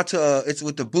go out to it's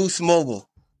with the Boost Mobile.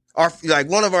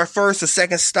 One of our first or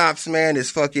second stops, man,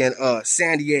 is fucking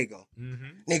San Diego.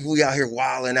 Mm-hmm. Nigga, we out here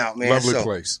wilding out, man. Lovely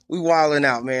place. We wilding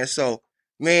out, man. So,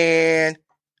 man,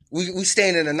 we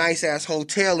staying in a nice ass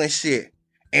hotel and shit.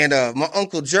 And my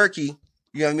Uncle Jerky,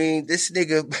 you know what I mean? This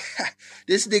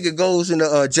nigga goes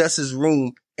into Justice's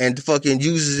room and fucking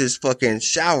uses his fucking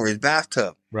shower, his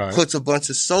bathtub. Right. Puts a bunch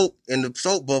of soap in the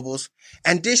soap bubbles.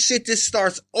 And this shit just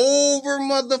starts over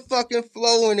motherfucking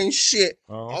flowing and shit.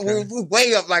 Oh, okay. We're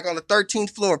way up like on the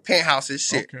 13th floor penthouse and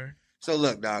shit. Okay. So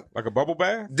look, dog. Like a bubble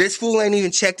bath? This fool ain't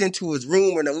even checked into his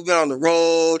room or we've been on the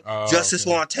road. Justice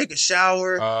want to take a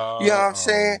shower. You know what I'm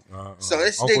saying? So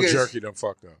this Uncle nigga Jerky done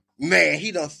fucked up. Man,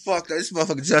 he done fucked up. This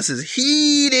motherfucker Justice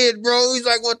heated, bro. He's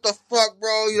like, what the fuck,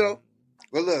 bro?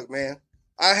 But look, man.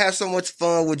 I had so much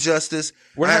fun with Justice.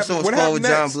 I had so much fun with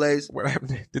John Blaze. What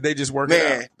happened? Did they just work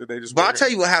it out? But I'll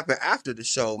tell you what happened after the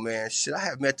show, man. Shit, I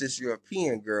have met this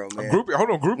European girl, man. Groupie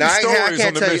stories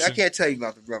on the mission. I can't tell you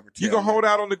about the rubber tail. You gonna hold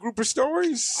out on the grouper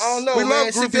stories? I don't know, man.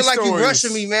 Love I feel like you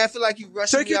rushing me, man. I feel like you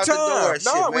rushing me out the door.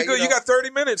 No, we good. You got 30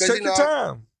 minutes. Take your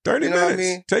time. 30 minutes. What I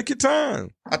mean? Take your time.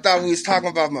 I thought we was talking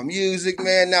about my music,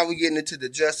 man. Now we getting into the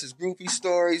Justice groupie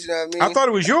stories. You know what I mean? I thought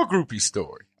it was your groupie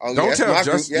story. Oh, Don't tell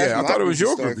Justice. I thought it was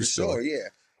your groupie story.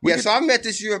 Sure, so I met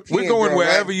this European girl. We're going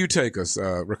wherever right? you take us,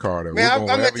 Ricardo. Man,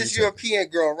 I met this European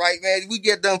girl, right, man? We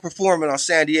get done performing on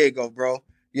San Diego, bro.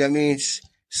 You know what I mean?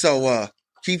 So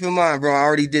keep in mind, bro, I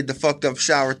already did the fucked up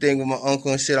shower thing with my uncle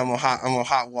and shit. I'm on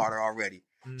hot water already.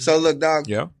 So look, dog.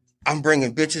 Yeah. I'm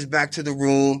bringing bitches back to the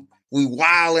room. We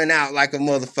wilding out like a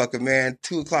motherfucker, man.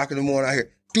 2:00 in the morning out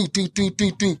here. Do.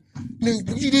 Nigga,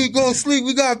 you need to go to sleep.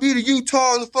 We gotta be to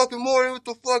Utah in the fucking morning. What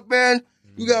the fuck, man?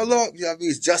 You got long. You know what I mean?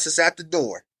 It's Justice at the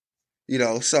door.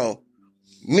 So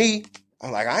me,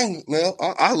 I'm like,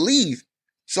 I'll leave.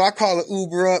 So I call an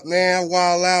Uber up, man. I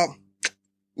wild out.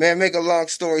 Man, make a long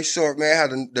story short, man, I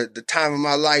had the time of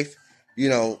my life,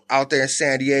 out there in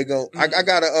San Diego. Mm-hmm. I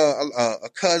got a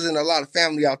cousin, a lot of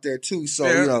family out there too.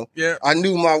 So, I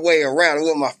knew my way around. It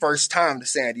wasn't my first time to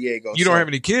San Diego. You don't have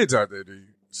any kids out there, do you?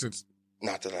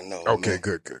 Not that I know. Okay, man.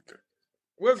 Good.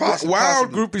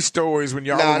 Wild groupie stories when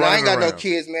y'all were running I ain't got around. no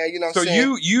kids, man. You know what I'm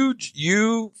saying?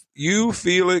 So you,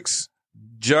 Felix,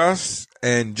 Just,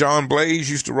 and John Blaze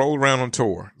used to roll around on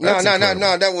tour. No.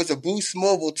 That was a Boost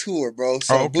Mobile tour, bro.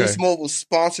 So Boost Mobile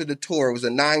sponsored the tour. It was a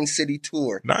 9-city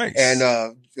tour. Nice.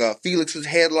 And Felix was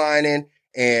headlining,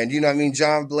 and you know what I mean,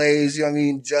 John Blaze, you know what I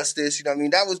mean, Justice, you know what I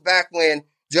mean. That was back when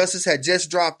Justice had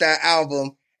just dropped that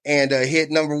album and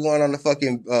hit #1 on the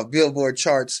fucking Billboard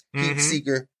charts, Heat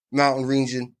Seeker, Mountain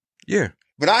Region. Yeah.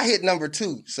 But I hit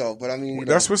 #2, so, but I mean,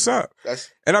 that's what's up.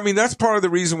 And I mean, that's part of the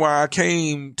reason why I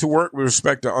came to work with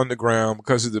respect to Underground,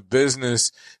 because of the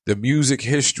business, the music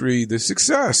history, the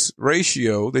success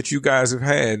ratio that you guys have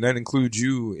had. And that includes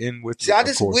you in with. See, I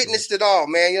just witnessed it all,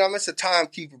 man. I'm just a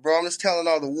timekeeper, bro. I'm just telling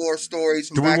all the war stories.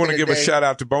 From Do we want to give a shout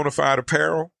out to Bonafide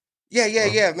Apparel? Yeah,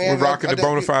 man. We're rocking the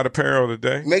Bonafide Apparel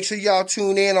today. Make sure y'all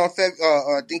tune in on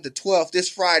I think the 12th, this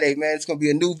Friday, man. It's going to be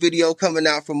a new video coming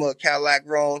out from Cadillac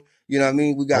Roan. You know what I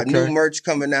mean? We got new merch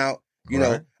coming out. You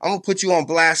know, I'm going to put you on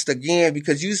blast again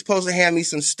because you supposed to hand me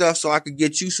some stuff so I could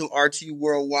get you some RTU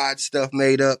Worldwide stuff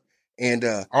made up. And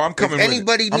I'm coming if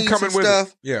anybody needs some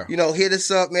stuff, hit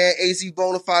us up, man.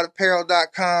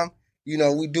 azbonafideapparel.com.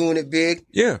 We doing it big.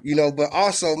 Yeah. But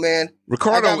also, man.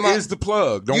 Ricardo is the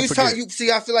plug. Don't forget.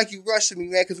 I feel like you rushing me,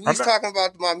 man, because we was talking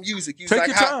about my music. You was Take like,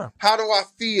 your time. How do I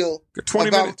feel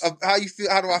 20 minutes.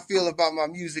 How do I feel about my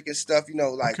music and stuff?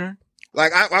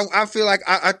 Like I feel like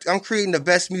I'm creating the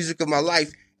best music of my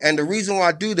life. And the reason why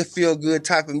I do the feel good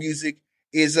type of music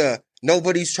is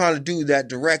nobody's trying to do that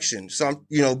direction. So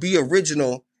I'm, be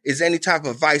original is any type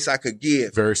of advice I could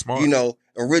give. Very smart.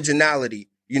 Originality.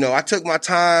 I took my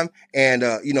time and,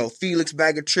 Felix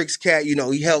Bag of Tricks Cat,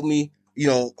 he helped me,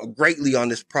 greatly on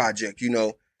this project,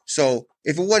 So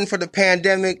if it wasn't for the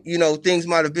pandemic, things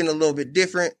might have been a little bit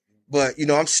different, but,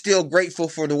 I'm still grateful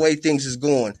for the way things is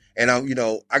going. And I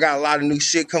got a lot of new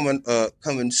shit coming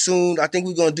soon. I think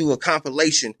we're going to do a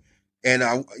compilation and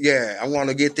I want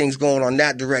to get things going on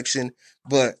that direction.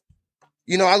 But,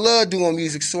 you know, I love doing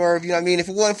music, Swerve. You know what I mean? If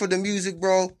it wasn't for the music,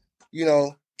 bro, you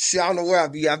know, shit, I don't know where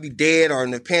I'd be. I'd be dead or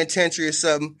in the penitentiary or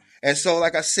something. And so,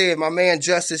 like I said, my man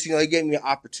Justice, you know, he gave me an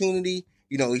opportunity.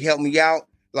 You know, he helped me out.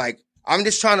 Like, I'm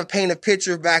just trying to paint a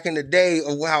picture back in the day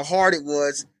of how hard it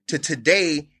was to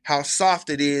today, how soft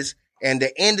it is. And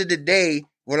the end of the day,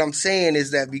 what I'm saying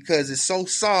is that because it's so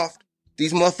soft,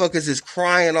 these motherfuckers is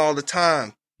crying all the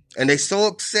time. And they so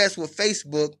obsessed with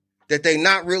Facebook that they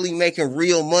not really making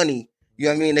real money. You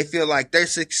know what I mean? They feel like their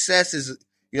success is,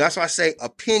 you know, that's why I say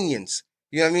opinions.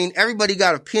 You know what I mean? Everybody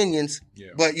got opinions,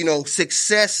 but, you know,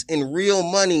 success in real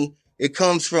money, it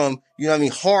comes from, you know what I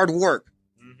mean, hard work,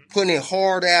 putting in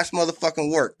hard ass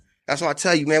motherfucking work. That's why I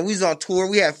tell you, man, we was on tour.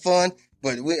 We had fun,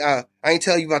 but I ain't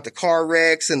tell you about the car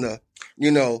wrecks and the,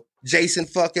 you know, Jason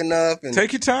fucking up. And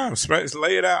take your time.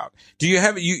 Lay it out. Do you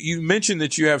have, you mentioned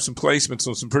that you have some placements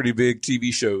on some pretty big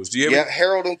TV shows. Do you have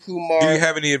Harold and Kumar. Do you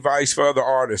have any advice for other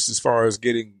artists as far as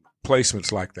getting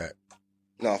placements like that?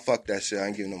 No, fuck that shit. I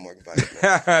ain't giving no more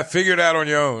advice. Figure it out on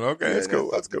your own. Okay, that's cool.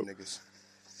 That's cool. Niggas.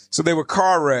 So they were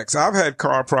car wrecks. I've had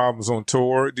car problems on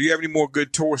tour. Do you have any more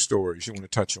good tour stories you want to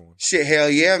touch on? Shit, hell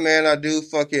yeah, man. I do.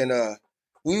 Fucking,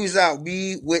 we was out,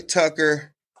 with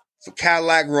Tucker for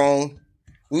Cadillac Roan.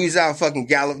 We was out fucking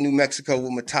Gallup, New Mexico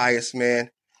with Matthias,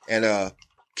 man. And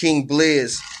King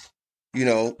Blizz, you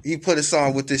know, he put us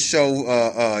on with this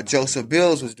show Joseph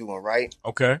Bills was doing, right?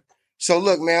 Okay. So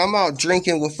look, man, I'm out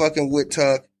drinking with fucking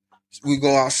Tuck. We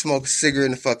go out, smoke a cigarette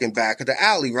in the fucking back of the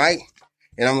alley, right?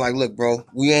 And I'm like, look, bro,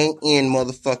 we ain't in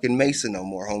motherfucking Mesa no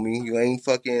more, homie. You ain't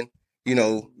fucking, you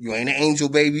know, you ain't an angel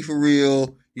baby for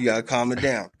real. You gotta calm it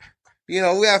down. You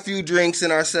know, we had a few drinks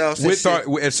in ourselves. Whit thought,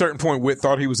 at a certain point, Whit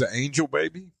thought he was an angel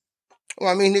baby? Well,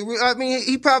 I mean,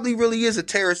 he probably really is a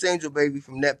terrorist angel baby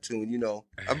from Neptune, you know.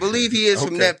 I believe he is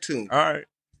from Neptune. All right.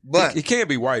 But he can't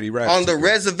be white. He raps on the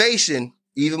reservation,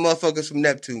 even motherfuckers from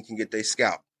Neptune can get their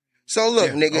scalp. So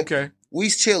look, nigga,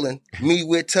 we's chilling. Me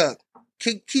with Tuck.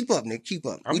 Keep up, nigga. Keep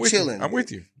up. We chilling. I'm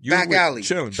with you. Back alley.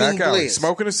 Chilling. Back alley.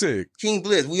 Smoking a cig. King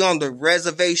Blizz. We on the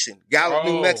reservation. Gallup,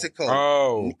 New Mexico.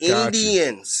 Oh,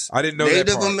 Indians. I didn't know Native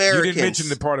that part. Americans. You didn't mention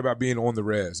the part about being on the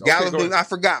res. Gallup, I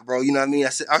forgot, bro. You know what I mean?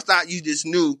 I thought you just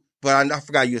knew, but I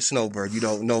forgot you're a snowbird. You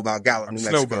don't know about Gallup, New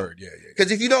Mexico. Snowbird, yeah.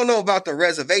 Because if you don't know about the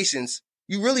reservations,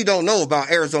 you really don't know about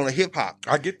Arizona hip hop.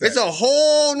 I get that. It's a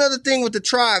whole nother thing with the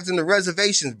tribes and the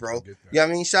reservations, bro. You know what I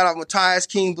mean? Shout out Matthias,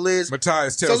 King Blizz.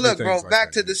 Matthias tells me things bro, like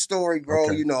back that. to the story, bro.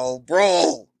 Okay. You know,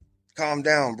 bro, calm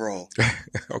down, bro.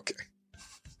 Okay.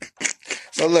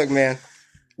 So look, man,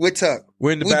 we Tuck.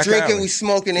 We drinking, alley. we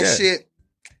smoking and shit.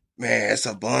 Man, it's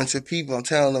a bunch of people. I'm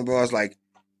telling them, bro. I was like,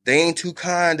 they ain't too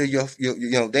kind to your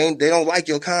you know, they don't like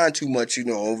your kind too much, you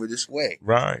know, over this way.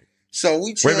 Right. So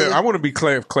we chilling. Wait a minute, I want to be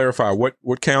clarify.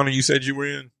 What county you said you were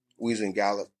in? We was in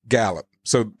Gallup. Gallup.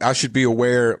 So I should be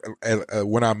aware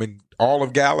when I'm in all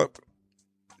of Gallup?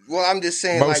 Well, I'm just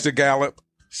saying most of Gallup?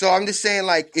 So I'm just saying,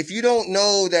 like, if you don't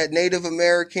know that Native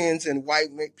Americans and white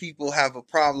people have a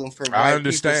problem for white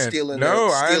people stealing their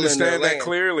land. I understand that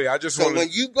clearly. I just when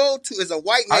you go to, as a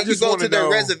white man, you go to their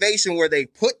reservation where they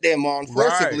put them on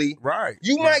forcibly. Right.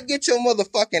 You might get your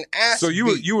motherfucking ass beat. So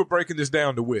you were breaking this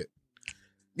down to Whit.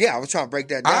 Yeah, I was trying to break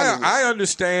that down. I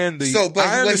understand the. But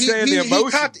I understand the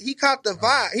emotion. He caught the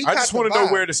vibe. I just want to know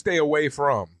where to stay away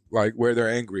from, like where they're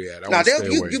angry at.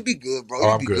 You be good,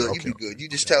 bro. You be good. Okay. You be good. You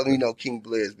just tell them, you know, King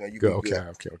Blizz, man. You be good.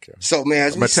 Okay. So, man,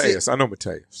 as Matthias, I know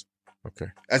Matthias. Okay.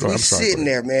 As we sitting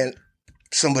there, man,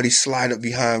 somebody slide up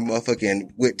behind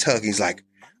motherfucking Whit Tuck. He's like,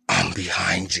 "I'm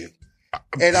behind you,"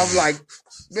 and I'm like,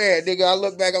 "Man, nigga." I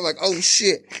look back. I'm like, "Oh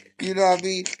shit," you know what I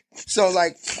mean? So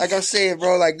like I'm saying,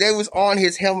 bro, like they was on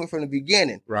his helmet from the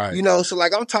beginning, right? You know, so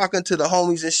like I'm talking to the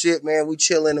homies and shit, man. We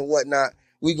chilling and whatnot.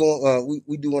 We going,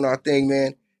 we doing our thing,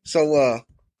 man. So,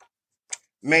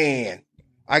 man,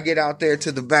 I get out there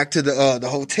to the back to the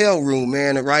hotel room,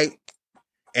 man, right?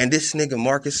 And this nigga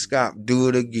Marcus Scott do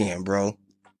it again, bro.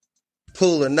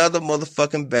 Pull another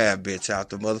motherfucking bad bitch out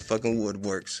the motherfucking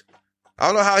woodworks. I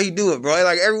don't know how he do it, bro.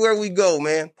 Like everywhere we go,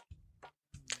 man.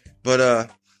 But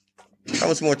how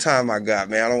much more time I got,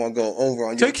 man? I don't want to go over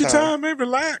on your time. Take your time, man.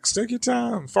 Relax. Take your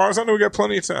time. As far as I know, we got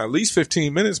plenty of time. At least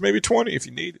 15 minutes, maybe 20 if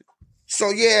you need it.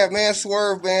 So yeah, man,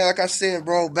 Swerve, man. Like I said,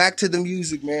 bro, back to the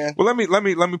music, man. Well, let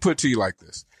me put it to you like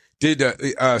this. Did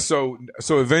so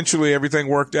eventually everything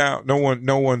worked out? No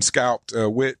one scalped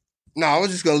Whit? No, I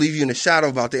was just gonna leave you in the shadow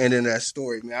about the end of that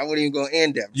story, man. I wasn't even gonna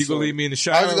end that. You gonna leave me in the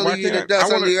shadow? I was gonna leave you in the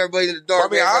dust. I leave everybody in the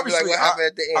dark. I mean, obviously, like, what happened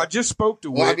at the end? I just spoke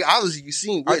to Whit. Well, I mean, obviously, you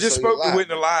seen Whit. I just spoke to Whit in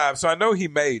the live, so I know he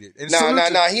made it.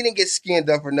 No, he didn't get skinned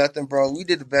up or nothing, bro. We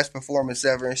did the best performance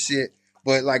ever and shit.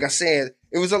 But like I said,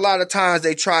 it was a lot of times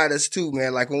they tried us too,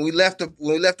 man. Like when we left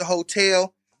the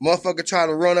hotel, motherfucker tried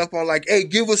to run up on like, hey,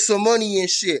 give us some money and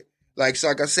shit. Like, so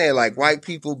like I said, like white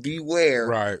people beware.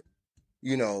 Right.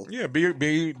 You know. Yeah,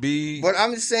 be but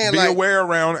I'm just saying, be like, aware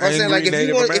around angry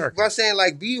Native Americans. I'm saying,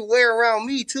 like, be aware around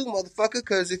me too, motherfucker,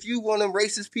 because if you one of them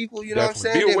racist people, you know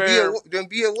Definitely. what I'm saying, then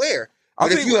be aware.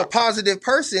 But if you're a positive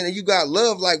person and you got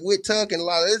love like Whit Tuck and a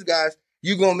lot of those guys,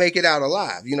 you're going to make it out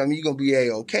alive. You know what I mean? You're going to be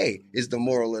A-okay is the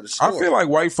moral of the story. I feel like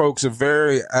white folks are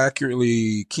very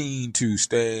accurately keen to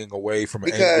staying away from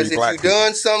angry black people. Because if you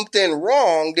done something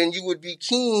wrong, then you would be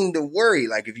keen to worry.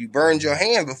 Like if you burned your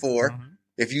hand before,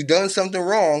 if you done something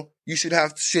wrong, you should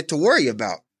have shit to worry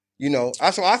about. You know,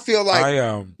 so I feel like,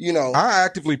 I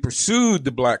actively pursued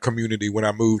the black community when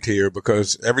I moved here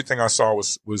because everything I saw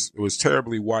was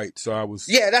terribly white. So I was.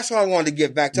 Yeah, that's what I wanted to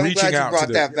get back to. I'm glad you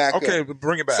brought that back up. Okay,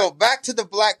 bring it back. So back to the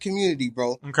black community,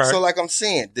 bro. Okay. So like I'm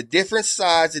saying, the different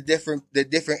sides, the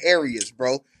different areas,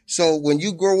 bro. So when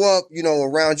you grow up, you know,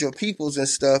 around your peoples and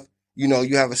stuff, you know,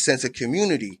 you have a sense of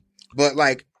community. But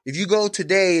like, if you go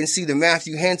today and see the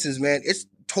Matthew Hensons, man, it's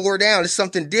tore down. It's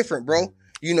something different, bro.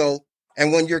 You know.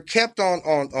 And when you're kept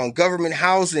on government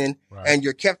housing and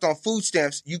you're kept on food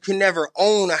stamps, you can never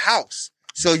own a house.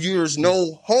 So there's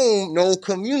no home, no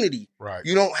community. Right.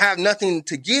 You don't have nothing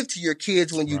to give to your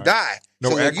kids when you die.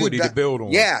 No equity to build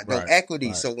on. Yeah, no equity.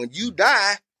 Right. So when you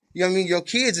die, you know what I mean, your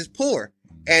kids is poor.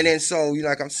 And then so, you know,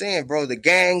 like I'm saying, bro, the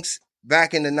gangs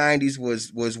back in the 90s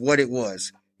was what it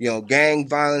was. You know, gang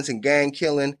violence and gang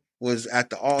killing was at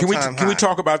the all-time high. Can we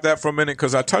talk about that for a minute?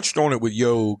 Because I touched on it with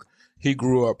Yog. He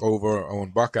grew up over on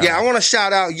Buckeye. Yeah, I want to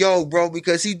shout out Yo, bro,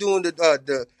 because he doing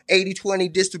the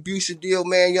 80-20 distribution deal,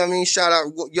 man. You know what I mean? Shout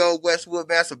out Yo Westwood,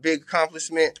 man. That's a big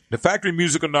accomplishment. The Factory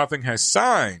Music or Nothing has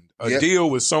signed a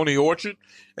deal with Sony Orchard.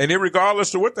 And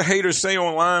regardless of what the haters say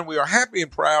online, we are happy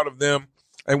and proud of them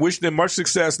and wish them much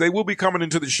success. They will be coming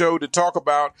into the show to talk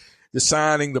about the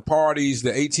signing, the parties,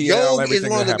 the ATL, Yo everything. Is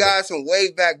one of the guys from way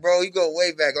back, bro. He go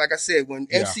way back. Like I said, when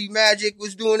MC Magic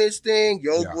was doing his thing,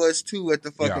 Yo was too at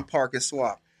the fucking Park and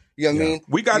Swap. You know what I mean?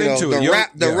 We got into it.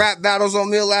 The rap battles on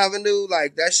Mill Avenue,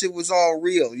 like that shit was all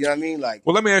real. You know what I mean? Like,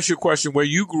 well, let me ask you a question. Where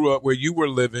you grew up, where you were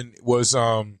living, was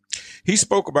he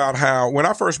spoke about how when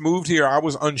I first moved here, I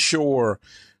was unsure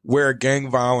where gang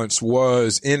violence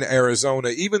was in Arizona,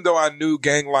 even though I knew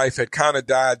gang life had kind of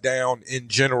died down in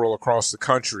general across the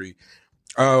country.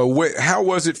 How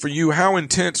was it for you? How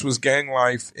intense was gang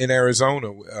life in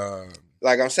Arizona?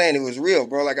 Like I'm saying, it was real,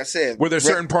 bro. Like I said, were there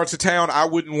certain parts of town I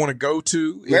wouldn't want to go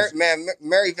to?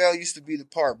 Maryvale used to be the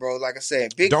part, bro. Like I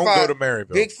said, Don't go to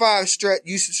Maryvale. Big 5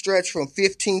 used to stretch from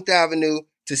 15th Avenue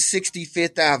to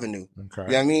 65th Avenue. Okay, you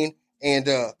know what I mean? And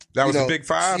that was a Big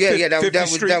 5. Yeah, that was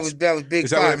Big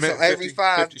 5. So every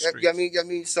 5, you know what I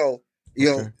mean? So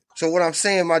So what I'm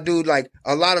saying, my dude, like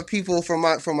a lot of people from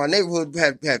my neighborhood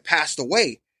had passed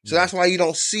away. So that's why you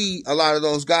don't see a lot of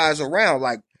those guys around.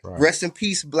 Like rest in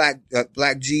peace, Black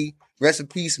G. Rest in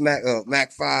peace,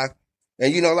 Mac 5.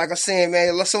 And you know, like I'm saying,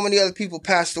 man, so many other people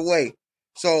passed away.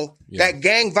 So that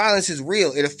gang violence is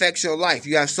real. It affects your life.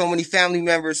 You have so many family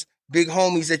members, big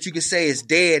homies that you can say is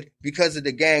dead because of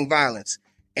the gang violence.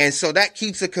 And so that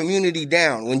keeps a community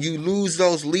down. When you lose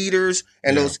those leaders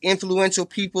and those influential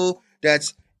people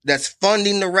that's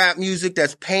funding the rap music,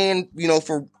 that's paying, you know,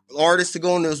 for artists to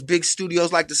go in those big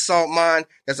studios like the Salt Mine,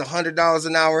 that's $100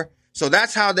 an hour. So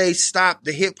that's how they stop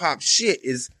the hip hop shit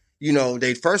is, you know,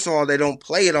 first of all, they don't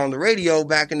play it on the radio.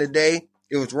 Back in the day,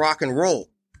 it was rock and roll.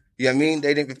 You know what I mean?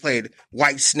 They didn't play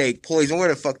White Snake, Poison, where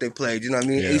the fuck they played, you know what I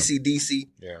mean? AC/DC.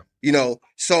 Yeah. You know,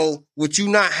 so with you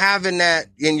not having that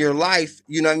in your life,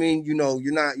 you know what I mean? You know,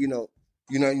 you're not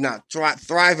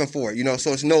thriving for it, you know,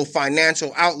 so it's no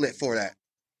financial outlet for that.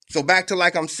 So back to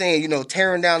like I'm saying, you know,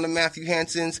 tearing down the Matthew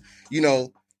Hensons, you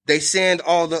know, they send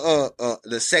all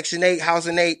the Section 8,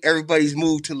 Housing 8, everybody's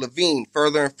moved to Levine,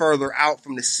 further and further out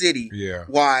from the city. Yeah.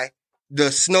 Why? The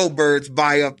snowbirds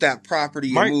buy up that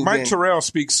property and move Mike in. Terrell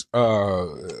speaks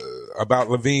about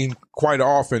Levine quite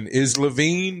often. Is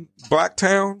Levine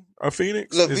Blacktown or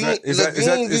Phoenix? Is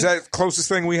that closest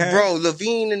thing we have? Bro,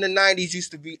 Levine in the 90s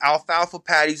used to be alfalfa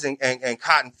patties and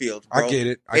cotton fields, bro. I get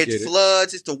it. It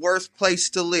floods. It's the worst place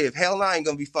to live. Hell no, I ain't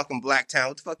gonna be fucking Blacktown.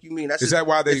 What the fuck you mean? Is that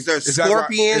why they're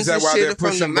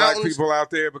pushing black people out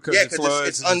there because it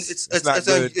floods?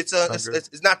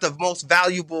 It's not the most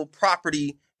valuable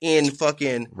property in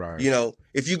fucking, you know,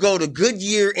 if you go to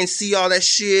Goodyear and see all that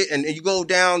shit and you go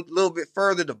down a little bit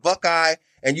further to Buckeye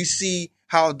and you see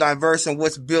how diverse and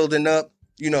what's building up,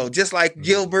 you know, just like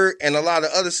Gilbert and a lot of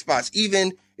other spots.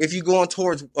 Even if you're going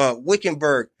towards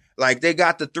Wickenburg, like they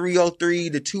got the 303,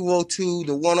 the 202,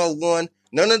 the 101.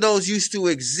 None of those used to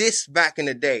exist back in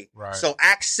the day. Right. So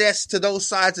access to those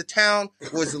sides of town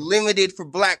was limited for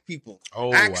black people.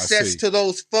 Oh, access to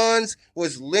those funds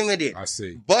was limited. I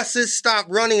see. Buses stopped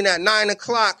running at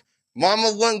 9:00.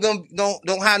 Mama wasn't gonna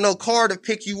don't have no car to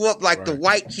pick you up like the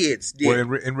white kids did.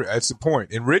 Well, that's the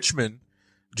point. In Richmond,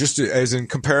 just as in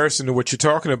comparison to what you're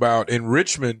talking about, in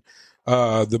Richmond,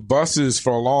 the buses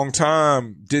for a long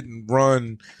time didn't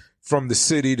run from the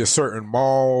city to certain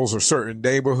malls or certain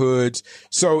neighborhoods.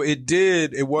 So it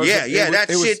wasn't. Yeah, that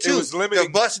shit too. It was limiting. The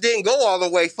bus didn't go all the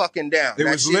way fucking down. It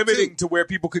was limiting to where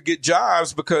people could get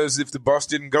jobs, because if the bus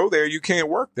didn't go there, you can't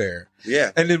work there.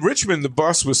 Yeah. And in Richmond, the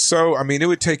bus was it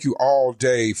would take you all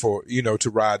day to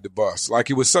ride the bus. Like,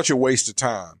 it was such a waste of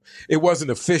time. It wasn't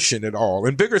efficient at all.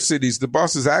 In bigger cities, the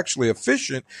bus is actually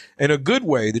efficient in a good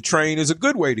way. The train is a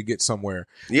good way to get somewhere.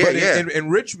 Yeah, but yeah.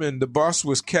 In Richmond, the bus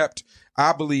was kept,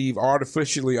 I believe,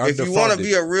 artificially underfunded. If you want to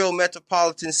be a real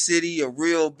metropolitan city, a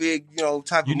real big,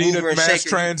 type you of need mover a and mass shaker,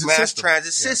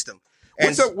 transit system.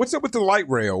 What's up with the light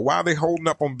rail? Why are they holding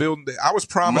up on building? I was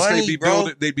promised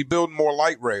they'd be building more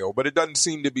light rail, but it doesn't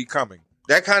seem to be coming.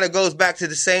 That kind of goes back to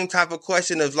the same type of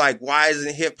question of like, why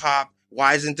isn't hip hop?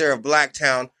 Why isn't there a black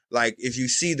town? Like, if you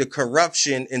see the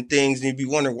corruption and things, and you'd be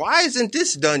wondering, why isn't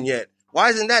this done yet? Why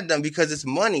isn't that done? Because it's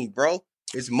money, bro.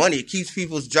 It's money. It keeps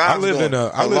people's jobs going.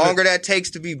 The longer that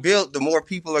takes to be built, the more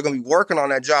people are going to be working on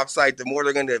that job site, the more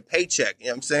they're going to get a paycheck. You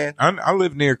know what I'm saying? I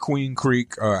live near Queen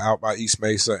Creek, out by East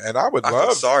Mesa, and I would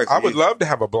love to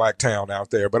have a black town out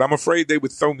there, but I'm afraid they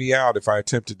would throw me out if I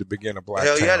attempted to begin a black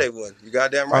town. Hell yeah, they would. You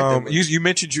goddamn right they would. You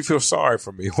mentioned you feel sorry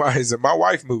for me. Why is it? My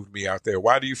wife moved me out there.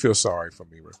 Why do you feel sorry for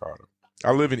me, Ricardo?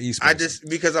 I live in East Mesa.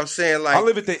 Because I'm saying, like, I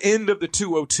live at the end of the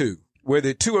 202. Where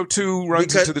the 202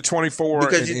 runs into the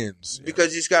 24 and ends.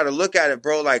 Because you just got to look at it,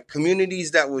 bro. Like, communities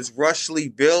that was rushly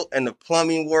built and the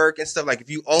plumbing work and stuff. Like, if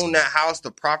you own that house, the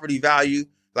property value,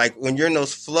 like when you're in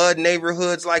those flood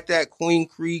neighborhoods like that, Queen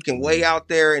Creek and way out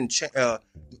there in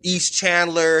East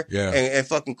Chandler and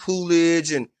fucking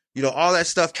Coolidge and, all that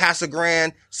stuff, Casa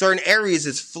Grande, certain areas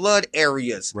is flood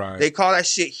areas. Right. They call that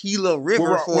shit Gila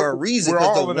River for a reason,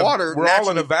 because the water. We're all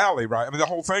in a valley, right? I mean, the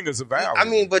whole thing is a valley. I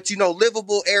mean, but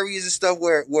livable areas and stuff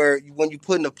where when you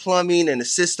put in the plumbing and the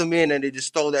system in, and they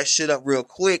just throw that shit up real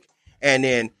quick, and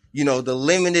then the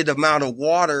limited amount of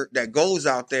water that goes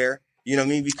out there. You know what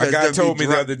I mean? Because a guy told me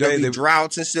the other day there'll be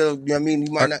droughts and stuff. You know what I mean?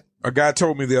 You might not. A guy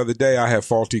told me the other day I have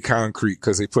faulty concrete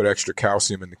because they put extra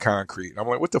calcium in the concrete. And I'm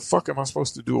like, what the fuck am I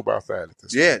supposed to do about that at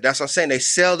this point? That's what I'm saying. They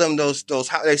sell them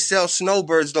they sell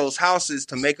snowbirds those houses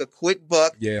to make a quick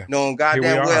buck. Yeah. Knowing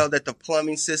goddamn well that the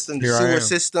plumbing system, the sewer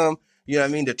system,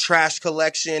 the trash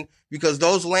collection, because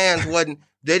those lands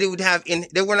they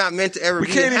were not meant to ever be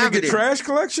inhabited. We can't even get trash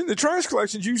collection? The trash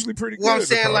collection's usually pretty good. Well, I'm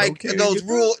saying, like, those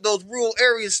rural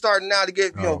areas starting now to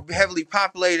get, heavily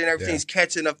populated and everything's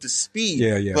catching up to speed.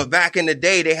 Yeah. But back in the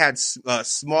day, they had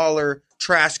smaller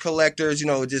trash collectors,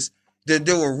 just, there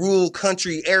were rural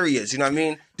country areas, you know what I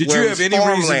mean? Did you have any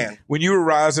reason, when you were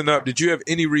rising up, did you have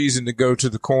any reason to go to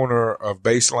the corner of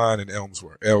Baseline and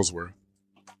Ellsworth?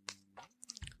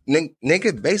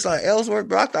 Nigga, Baseline Ellsworth,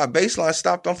 bro. I thought Baseline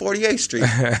stopped on 48th Street.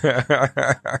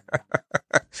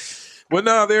 Well,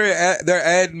 no, they're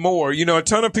adding more. A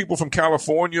ton of people from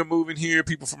California are moving here.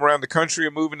 People from around the country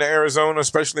are moving to Arizona,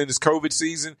 especially in this COVID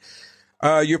season.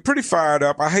 You're pretty fired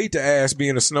up. I hate to ask,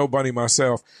 being a snow bunny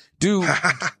myself, are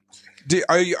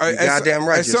you goddamn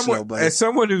right, as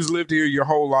someone who's lived here your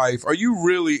whole life, are you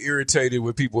really irritated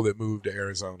with people that move to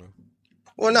Arizona?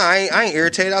 Well, no, I ain't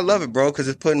irritated. I love it, bro, because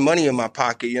it's putting money in my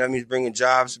pocket. You know what I mean? It's bringing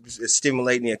jobs. It's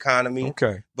stimulating the economy.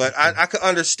 Okay. But I could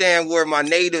understand where my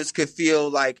natives could feel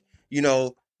like,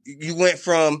 you went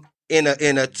from in a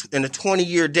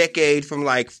 20-year decade from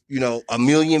like, 1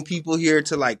 million people here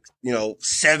to like,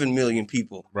 7 million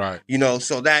people. Right.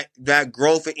 So that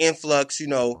growth and influx,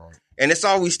 right. And it's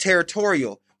always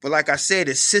territorial. But like I said,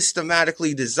 it's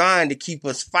systematically designed to keep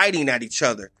us fighting at each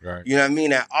other. Right. You know what I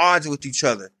mean? At odds with each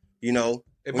other.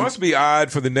 It must be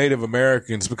odd for the Native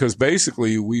Americans because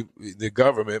basically the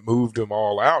government moved them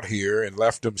all out here and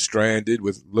left them stranded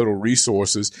with little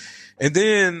resources. And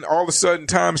then all of a sudden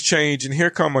times change and here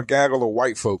come a gaggle of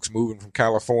white folks moving from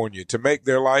California to make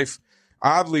their life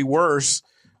oddly worse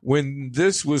when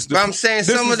this was the... But I'm saying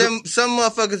some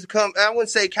motherfuckers come, I wouldn't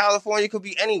say California, it could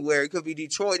be anywhere. It could be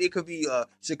Detroit, it could be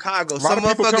Chicago. A lot of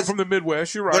people come from the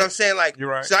Midwest, you're right. But I'm saying you're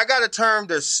right. So I got a term,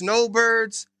 there's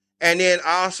snowbirds. And then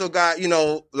I also got,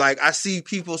 like I see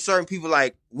certain people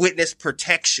like witness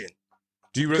protection.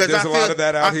 There's a lot of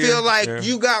that out here? I feel like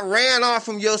you got ran off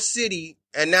from your city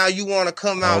and now you want to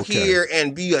come out here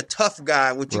and be a tough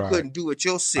guy, which you couldn't do at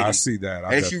your city. I see that.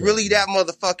 And if you really that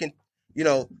motherfucking You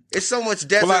know, it's so much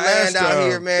desert land out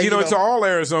here, man. You know, it's all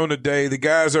Arizona Day. The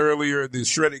guys earlier, the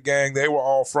Shredded Gang, they were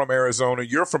all from Arizona.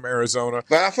 You're from Arizona.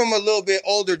 But I'm from a little bit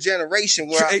older generation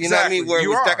where, you know what I mean? Where it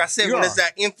was, like I said, when it's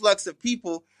that influx of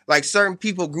people, like certain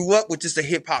people grew up with just a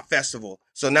hip hop festival.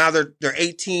 So now they're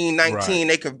 18, 19. Right.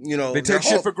 They could, you know. They take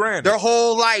shit for granted. Their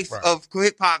whole life of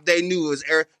hip hop they knew was,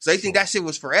 so they think that shit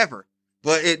was forever.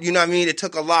 But it, you know what I mean? It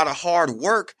took a lot of hard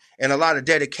work and a lot of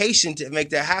dedication to make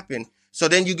that happen. So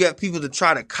then you get people to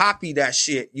try to copy that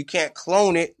shit. You can't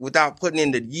clone it without putting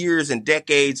in the years and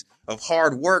decades of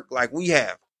hard work like we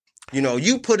have. You know,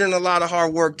 you put in a lot of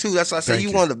hard work too. That's why I say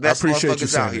you one of the best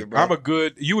motherfuckers out here, bro.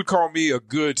 You would call me a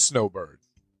good snowbird.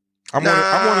 I'm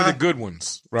one of the good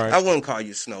ones, right? I wouldn't call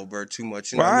you a snowbird too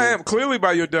much. You know well, I am clearly,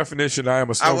 by your definition, I am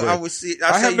a snowbird.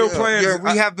 I have no plans. Your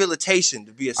rehabilitation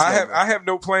to be a snowbird. I have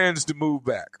no plans to move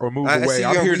back or move away.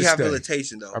 I'm here to stay.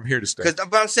 Rehabilitation, though. I'm here to stay.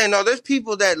 But I'm saying, no, there's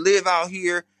people that live out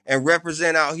here and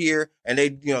represent out here, and they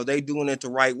doing it the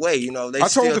right way. You know, I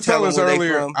told the fellas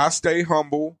earlier, I stay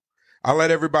humble. I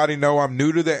let everybody know I'm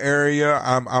new to the area.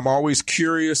 I'm always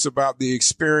curious about the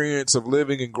experience of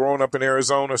living and growing up in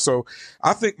Arizona. So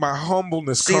I think my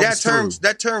humbleness comes through.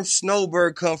 That term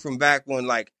snowbird come from back when,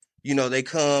 like, you know, they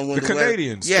come when the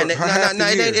Canadians. Yeah,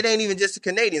 it ain't even just the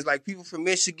Canadians. Like people from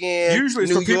Michigan, usually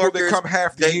it's New people Yorkers, that come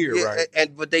half the year, right?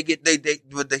 But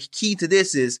the key to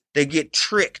this is they get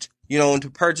tricked, you know, into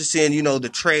purchasing, you know, the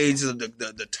trades of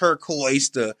the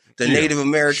turquoise, the Native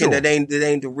American that ain't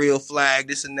the real flag,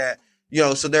 this and that. You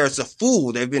know, so there's a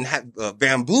fool. They've been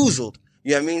bamboozled.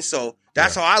 You know what I mean? So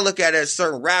that's how I look at it as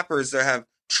certain rappers that have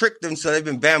tricked them. So they've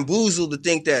been bamboozled to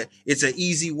think that it's an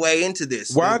easy way into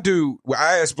this. I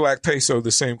asked Black Peso the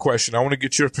same question. I want to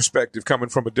get your perspective coming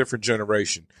from a different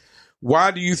generation.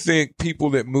 Why do you think people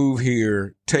that move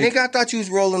here take... Nigga, I thought you was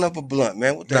rolling up a blunt,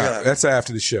 man. What the hell? That's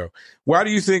after the show. Why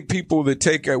do you think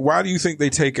they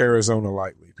take Arizona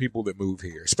lightly? People that move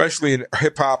here, especially in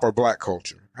hip hop or black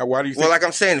culture. Why do you think? Well, like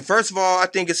I'm saying, first of all, I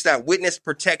think it's that witness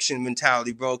protection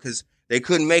mentality, bro, because they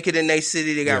couldn't make it in their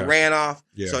city. They got ran off.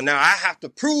 Yeah. So now I have to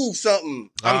prove something.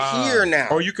 I'm here now.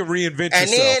 Or you can reinvent yourself.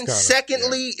 And then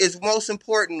secondly is most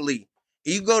importantly,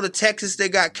 you go to Texas, they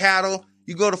got cattle.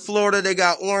 You go to Florida, they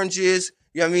got oranges.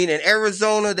 You know what I mean? In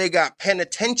Arizona, they got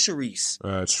penitentiaries.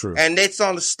 That's true. And it's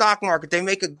on the stock market. They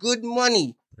make a good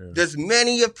money. Yeah. There's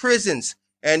many of prisons.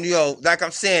 And, you know, like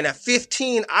I'm saying, at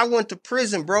 15, I went to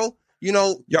prison, bro. You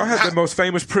know, y'all had the most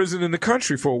famous prison in the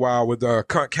country for a while with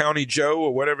County Joe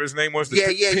or whatever his name was. The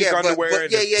pink underwear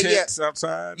and the tents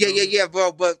outside. Yeah,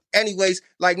 bro. But anyways,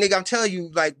 like nigga, I'm telling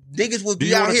you, like niggas would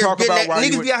be out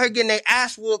here getting their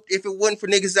ass whooped if it wasn't for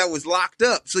niggas that was locked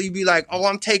up. So you'd be like, oh,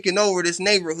 I'm taking over this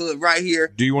neighborhood right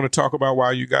here. Do you want to talk about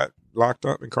why you got locked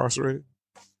up, incarcerated?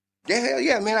 Yeah, hell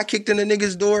yeah, man. I kicked in the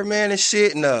niggas' door, man, and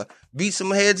shit, and beat some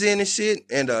heads in and shit,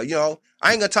 and you know.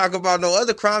 I ain't gonna talk about no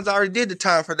other crimes. I already did the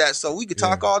time for that, so we could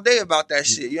talk all day about that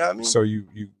shit. You know what I mean? So you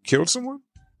killed someone?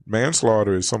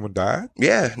 Manslaughter is someone died?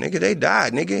 Yeah, nigga, they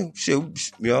died, nigga. Shit,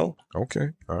 you know. Okay,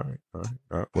 all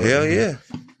right. Well, hell yeah,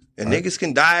 and niggas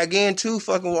can die again too.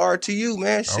 Fucking with RTU,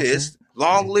 man. Shit, it's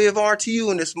long live RTU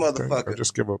in this motherfucker. Okay. I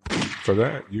just give up for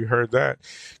that. You heard that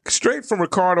straight from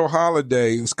Ricardo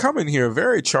Holiday, who's coming here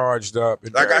very charged up.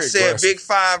 And like I said, aggressive. Big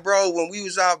Five, bro. When we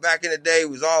was out back in the day, it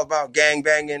was all about gang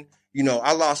banging. You know,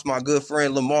 I lost my good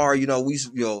friend Lamar. You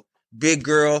know, Big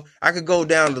Girl. I could go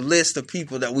down the list of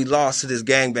people that we lost to this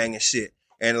gangbanging shit.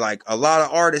 And like a lot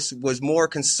of artists was more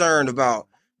concerned about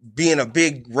being a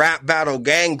big rap battle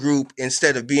gang group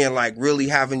instead of being like really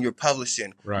having your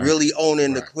publishing, really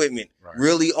owning the equipment,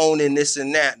 really owning this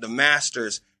and that, the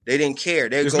masters. They didn't care.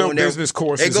 There's no business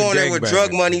courses. They go in there with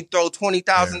drug money, throw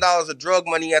 $20,000 of drug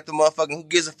money at the motherfucker. Who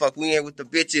gives a fuck? We ain't with the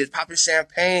bitches, popping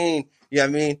champagne. You know what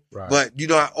I mean? Right. But you're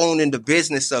not owning the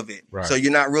business of it. Right. So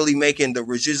you're not really making the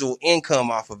residual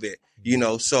income off of it. You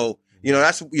know, so, you know,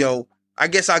 that's, you know, I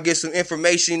guess I'll get some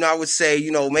information. You know, I would say,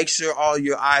 you know, make sure all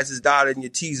your I's is dotted and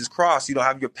your T's is crossed. You know,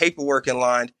 have your paperwork in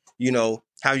line, you know,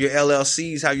 have your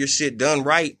LLCs, have your shit done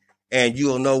right. And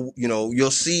you'll know, you know,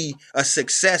 you'll see a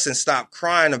success and stop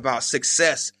crying about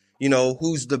success. You know,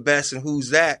 who's the best and who's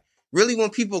that. Really, when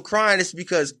people crying, it's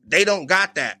because they don't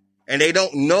got that and they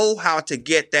don't know how to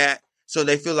get that. So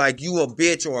they feel like you a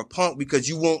bitch or a punk because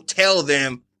you won't tell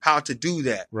them how to do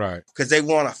that. Right. Because they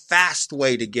want a fast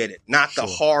way to get it, not the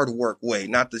hard work way,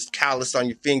 not this callus on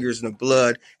your fingers and the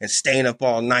blood and staying up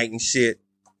all night and shit.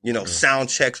 You know, sound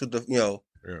checks with the, you know.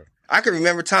 Yeah. I can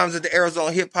remember times at the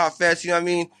Arizona Hip Hop Fest, you know what I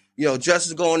mean? You know,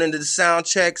 Justice going into the sound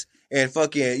checks and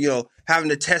fucking, you know, having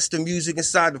to test the music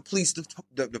inside the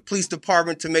police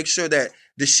department to make sure that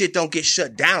the shit don't get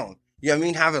shut down. You know what I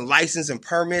mean? Having license and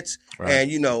permits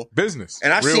and, business.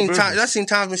 And I've seen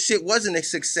times when shit wasn't a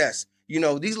success.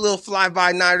 These little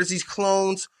fly-by-nighters, these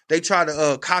clones, they try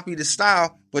to copy the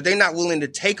style, but they're not willing to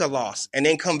take a loss and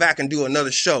then come back and do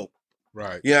another show.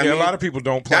 Right. You know what I mean? A lot of people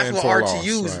don't plan for a loss. That's what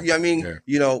RTUs, right. You know what I mean?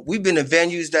 Yeah. We've been in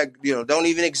venues that, don't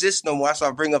even exist no more. That's why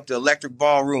I bring up the Electric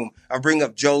Ballroom. I bring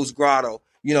up Joe's Grotto.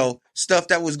 Stuff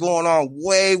that was going on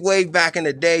way, way back in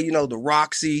the day, the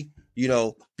Roxy,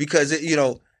 because,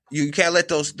 you can't let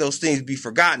those things be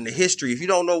forgotten. The history. If you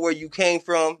don't know where you came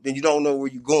from, then you don't know where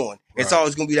you're going. Right. It's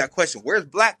always going to be that question. Where's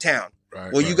Blacktown?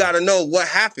 Right, well, you got to know what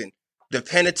happened. The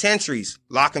penitentiaries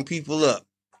locking people up.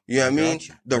 You know what I mean?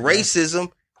 The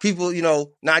racism, people,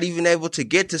 not even able to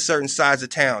get to certain sides of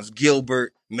towns.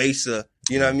 Gilbert, Mesa.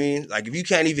 You know what I mean? Like, if you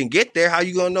can't even get there, how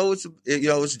you gonna know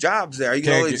it's jobs there? You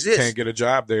know it exists. Can't get a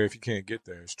job there if you can't get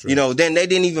there. It's true. Then they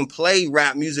didn't even play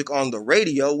rap music on the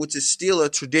radio, which is still a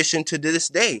tradition to this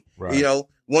day. Right.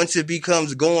 Once it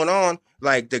becomes going on,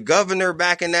 like the governor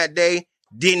back in that day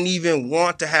didn't even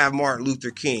want to have Martin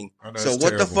Luther King. So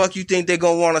what the fuck you think they're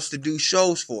gonna want us to do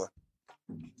shows for?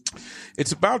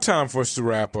 It's about time for us to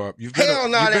wrap up. Hell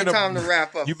no, it ain't time to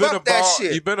wrap up. Fuck that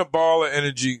shit. You've been a ball of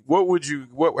energy.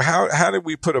 How did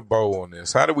we put a bow on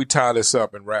this? How did we tie this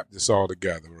up and wrap this all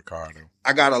together, Ricardo?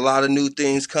 I got a lot of new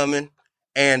things coming,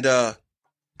 and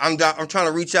I'm trying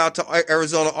to reach out to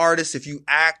Arizona artists. If you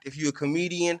act, if you're a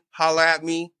comedian, holla at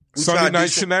me. Sunday Night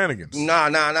Shenanigans. Nah.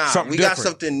 We got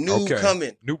something new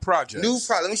coming. New project.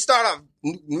 Let me start off.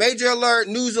 Major alert,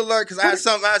 news alert, because I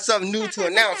had something new to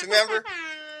announce. Remember?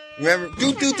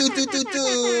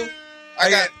 Do.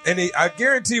 I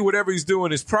guarantee whatever he's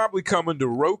doing is probably coming to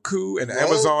Roku and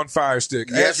Amazon Fire Stick.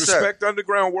 Yes, Respect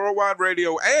Underground Worldwide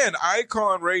Radio and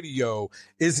Icon Radio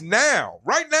is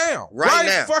right now,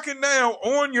 fucking now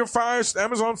on your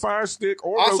Amazon Fire Stick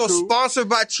or also Roku. Sponsored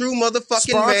by True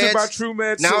Motherfucking Meds. By True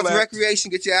Meds. Now Select. It's recreation.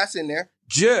 Get your ass in there.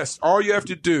 Just all you have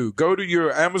to do, go to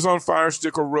your Amazon Fire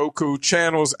Stick or Roku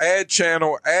channels, add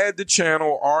the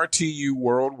channel RTU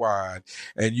Worldwide,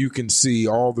 and you can see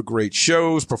all the great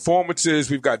shows, performances.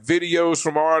 We've got videos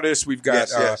from artists. We've got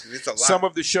some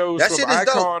of the shows from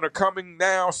Icon are coming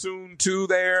now soon too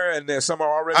there, and there's some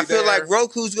are already there. I feel like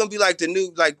Roku's going to be like the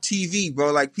new TV,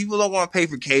 bro. Like people don't want to pay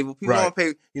for cable. People don't want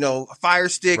to pay, Fire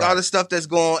Stick, all the stuff that's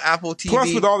going on Apple TV.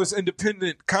 Plus with all this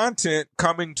independent content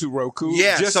coming to Roku.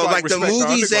 Yeah, so like the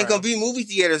movies ain't gonna be movie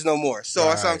theaters no more. So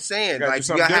that's what I'm saying. Like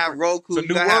you gotta have Roku, you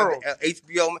gotta have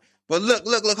HBO. But look,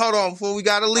 hold on before we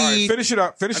gotta leave. Right, finish it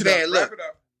up. Look, wrap it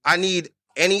up. I need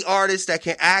any artist that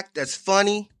can act that's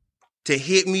funny to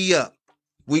hit me up.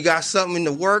 We got something in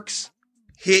the works.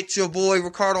 Hit your boy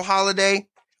Ricardo Holiday.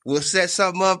 We'll set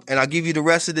something up and I'll give you the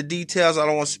rest of the details. I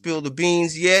don't want to spill the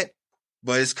beans yet,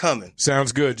 but it's coming.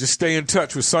 Sounds good. Just stay in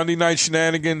touch with Sunday Night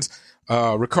Shenanigans.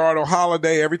 Ricardo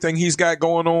Holiday, everything he's got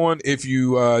going on. If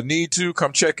you need to,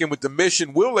 come check in with the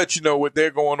Mission. We'll let you know what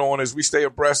they're going on as we stay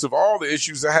abreast of all the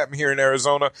issues that happen here in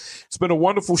Arizona. It's been a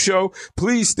wonderful show.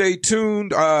 Please stay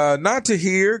tuned. Not to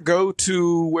hear, go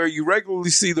to where you regularly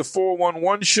see the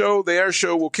 411 show. Their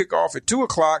show will kick off at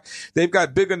 2:00. They've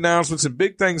got big announcements and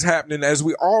big things happening as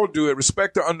we all do at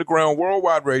Respect the Underground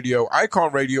Worldwide Radio,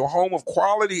 Icon Radio, home of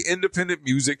quality independent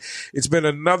music. It's been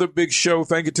another big show.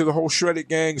 Thank you to the whole Shredded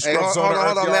Gang.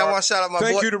 Hold on, man. I want to shout out my boy.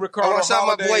 Thank you to Ricardo I want to shout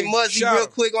out my boy Muzzy real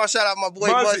quick. I want to shout out my boy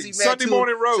Muzzy, man. Sunday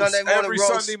morning roast. Every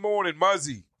Sunday morning,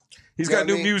 Muzzy. He's got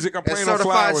new music. I'm playing on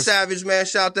Flowers. Certified Savage, man.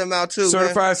 Shout them out too,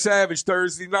 Certified Savage,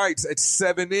 Thursday nights at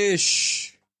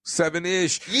 7-ish.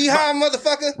 7-ish. Yeehaw,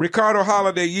 motherfucker. Ricardo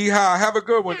Holiday, yeehaw. Have a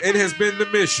good one. It has been the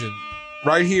Mission.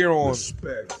 Right here on.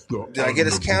 Did I get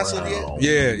us canceled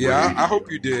yet? Yeah. I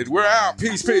hope you did. We're out.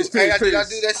 Peace. Did I do that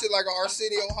shit like an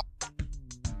Arsenio?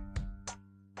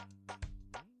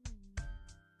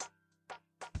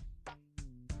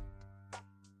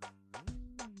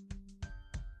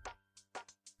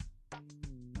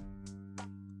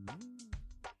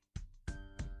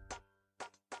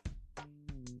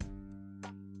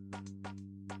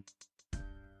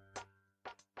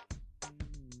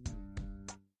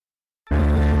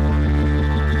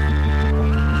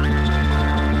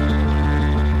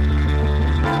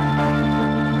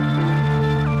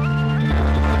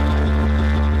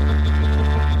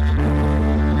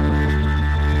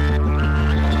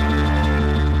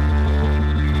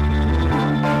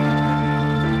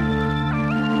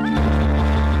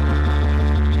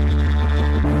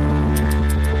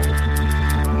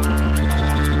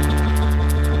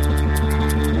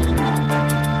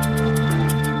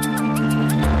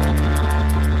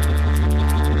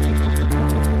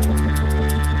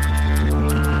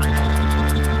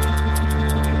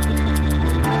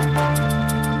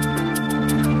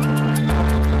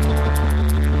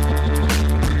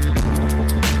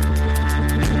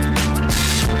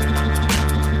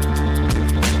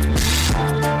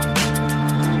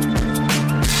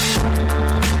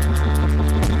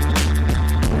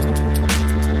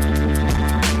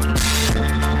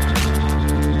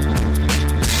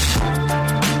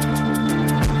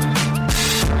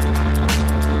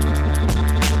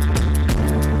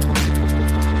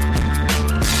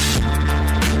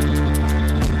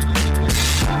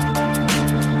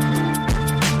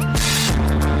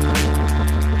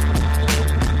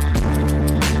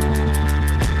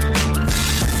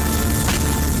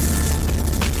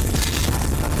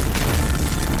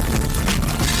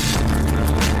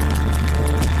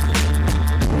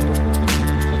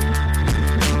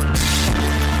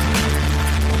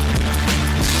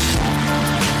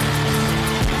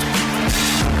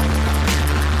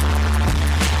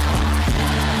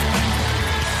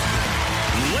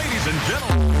 and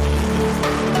gentlemen.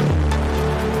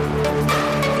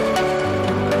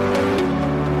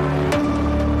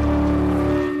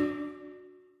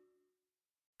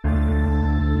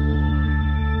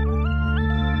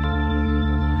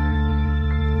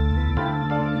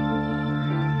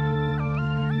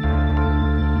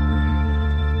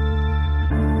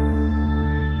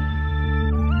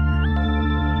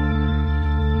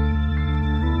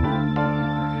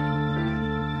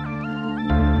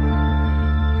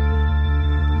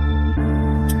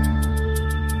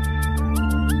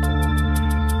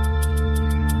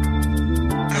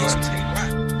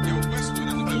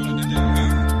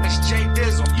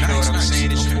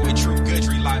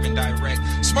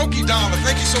 Smokey Dollar,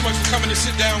 thank you so much for coming to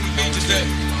sit down with me today.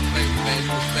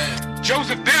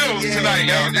 Joseph Bills tonight,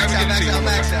 y'all.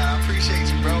 Max out. I appreciate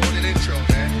you, bro. What an intro,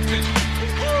 man.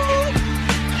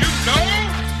 You know?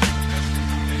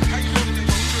 How you doing today?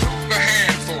 A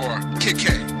hand for Kid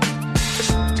K.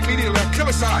 Comedian left,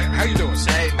 Killer Sire. How you doing,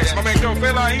 sir? Hey, my man, Joe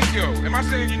Felahito. Am I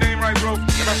saying your name right, bro? Am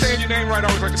I saying your name right? I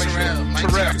always like to make sure.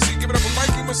 Terrell. See, give it up for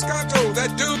Mikey Moscato.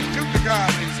 That dude, the guy,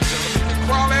 ladies and gentlemen.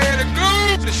 Quality the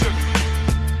Goose. The sugar.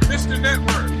 Mr.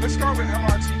 Network. Let's start with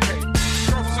LRTK.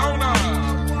 Zona.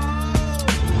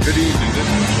 Good evening. This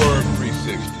is Swerve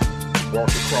 360.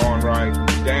 Walter Cronwright,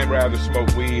 Dan Rather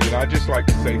Smoke Weed, and I'd just like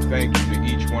to say thank you to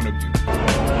each one of you.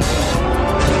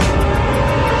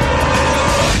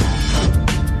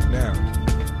 Now,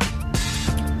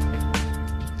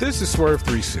 this is Swerve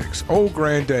 36. Old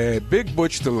Granddad, Big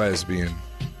Butch the Lesbian,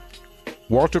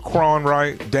 Walter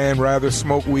Cronwright, Dan Rather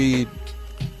Smoke Weed,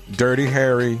 Dirty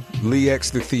Harry, Lee X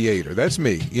the Theater. That's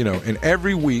me, and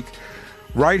every week,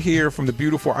 right here from the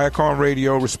beautiful Icon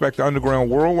Radio, Respect the Underground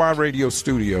Worldwide Radio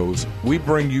Studios, we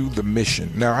bring you the mission.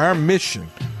 Now, our mission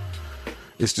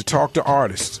is to talk to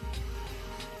artists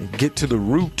and get to the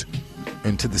root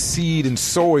and to the seed and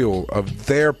soil of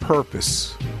their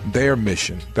purpose, their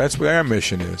mission. That's what our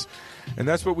mission is. And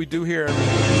that's what we do here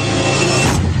every week.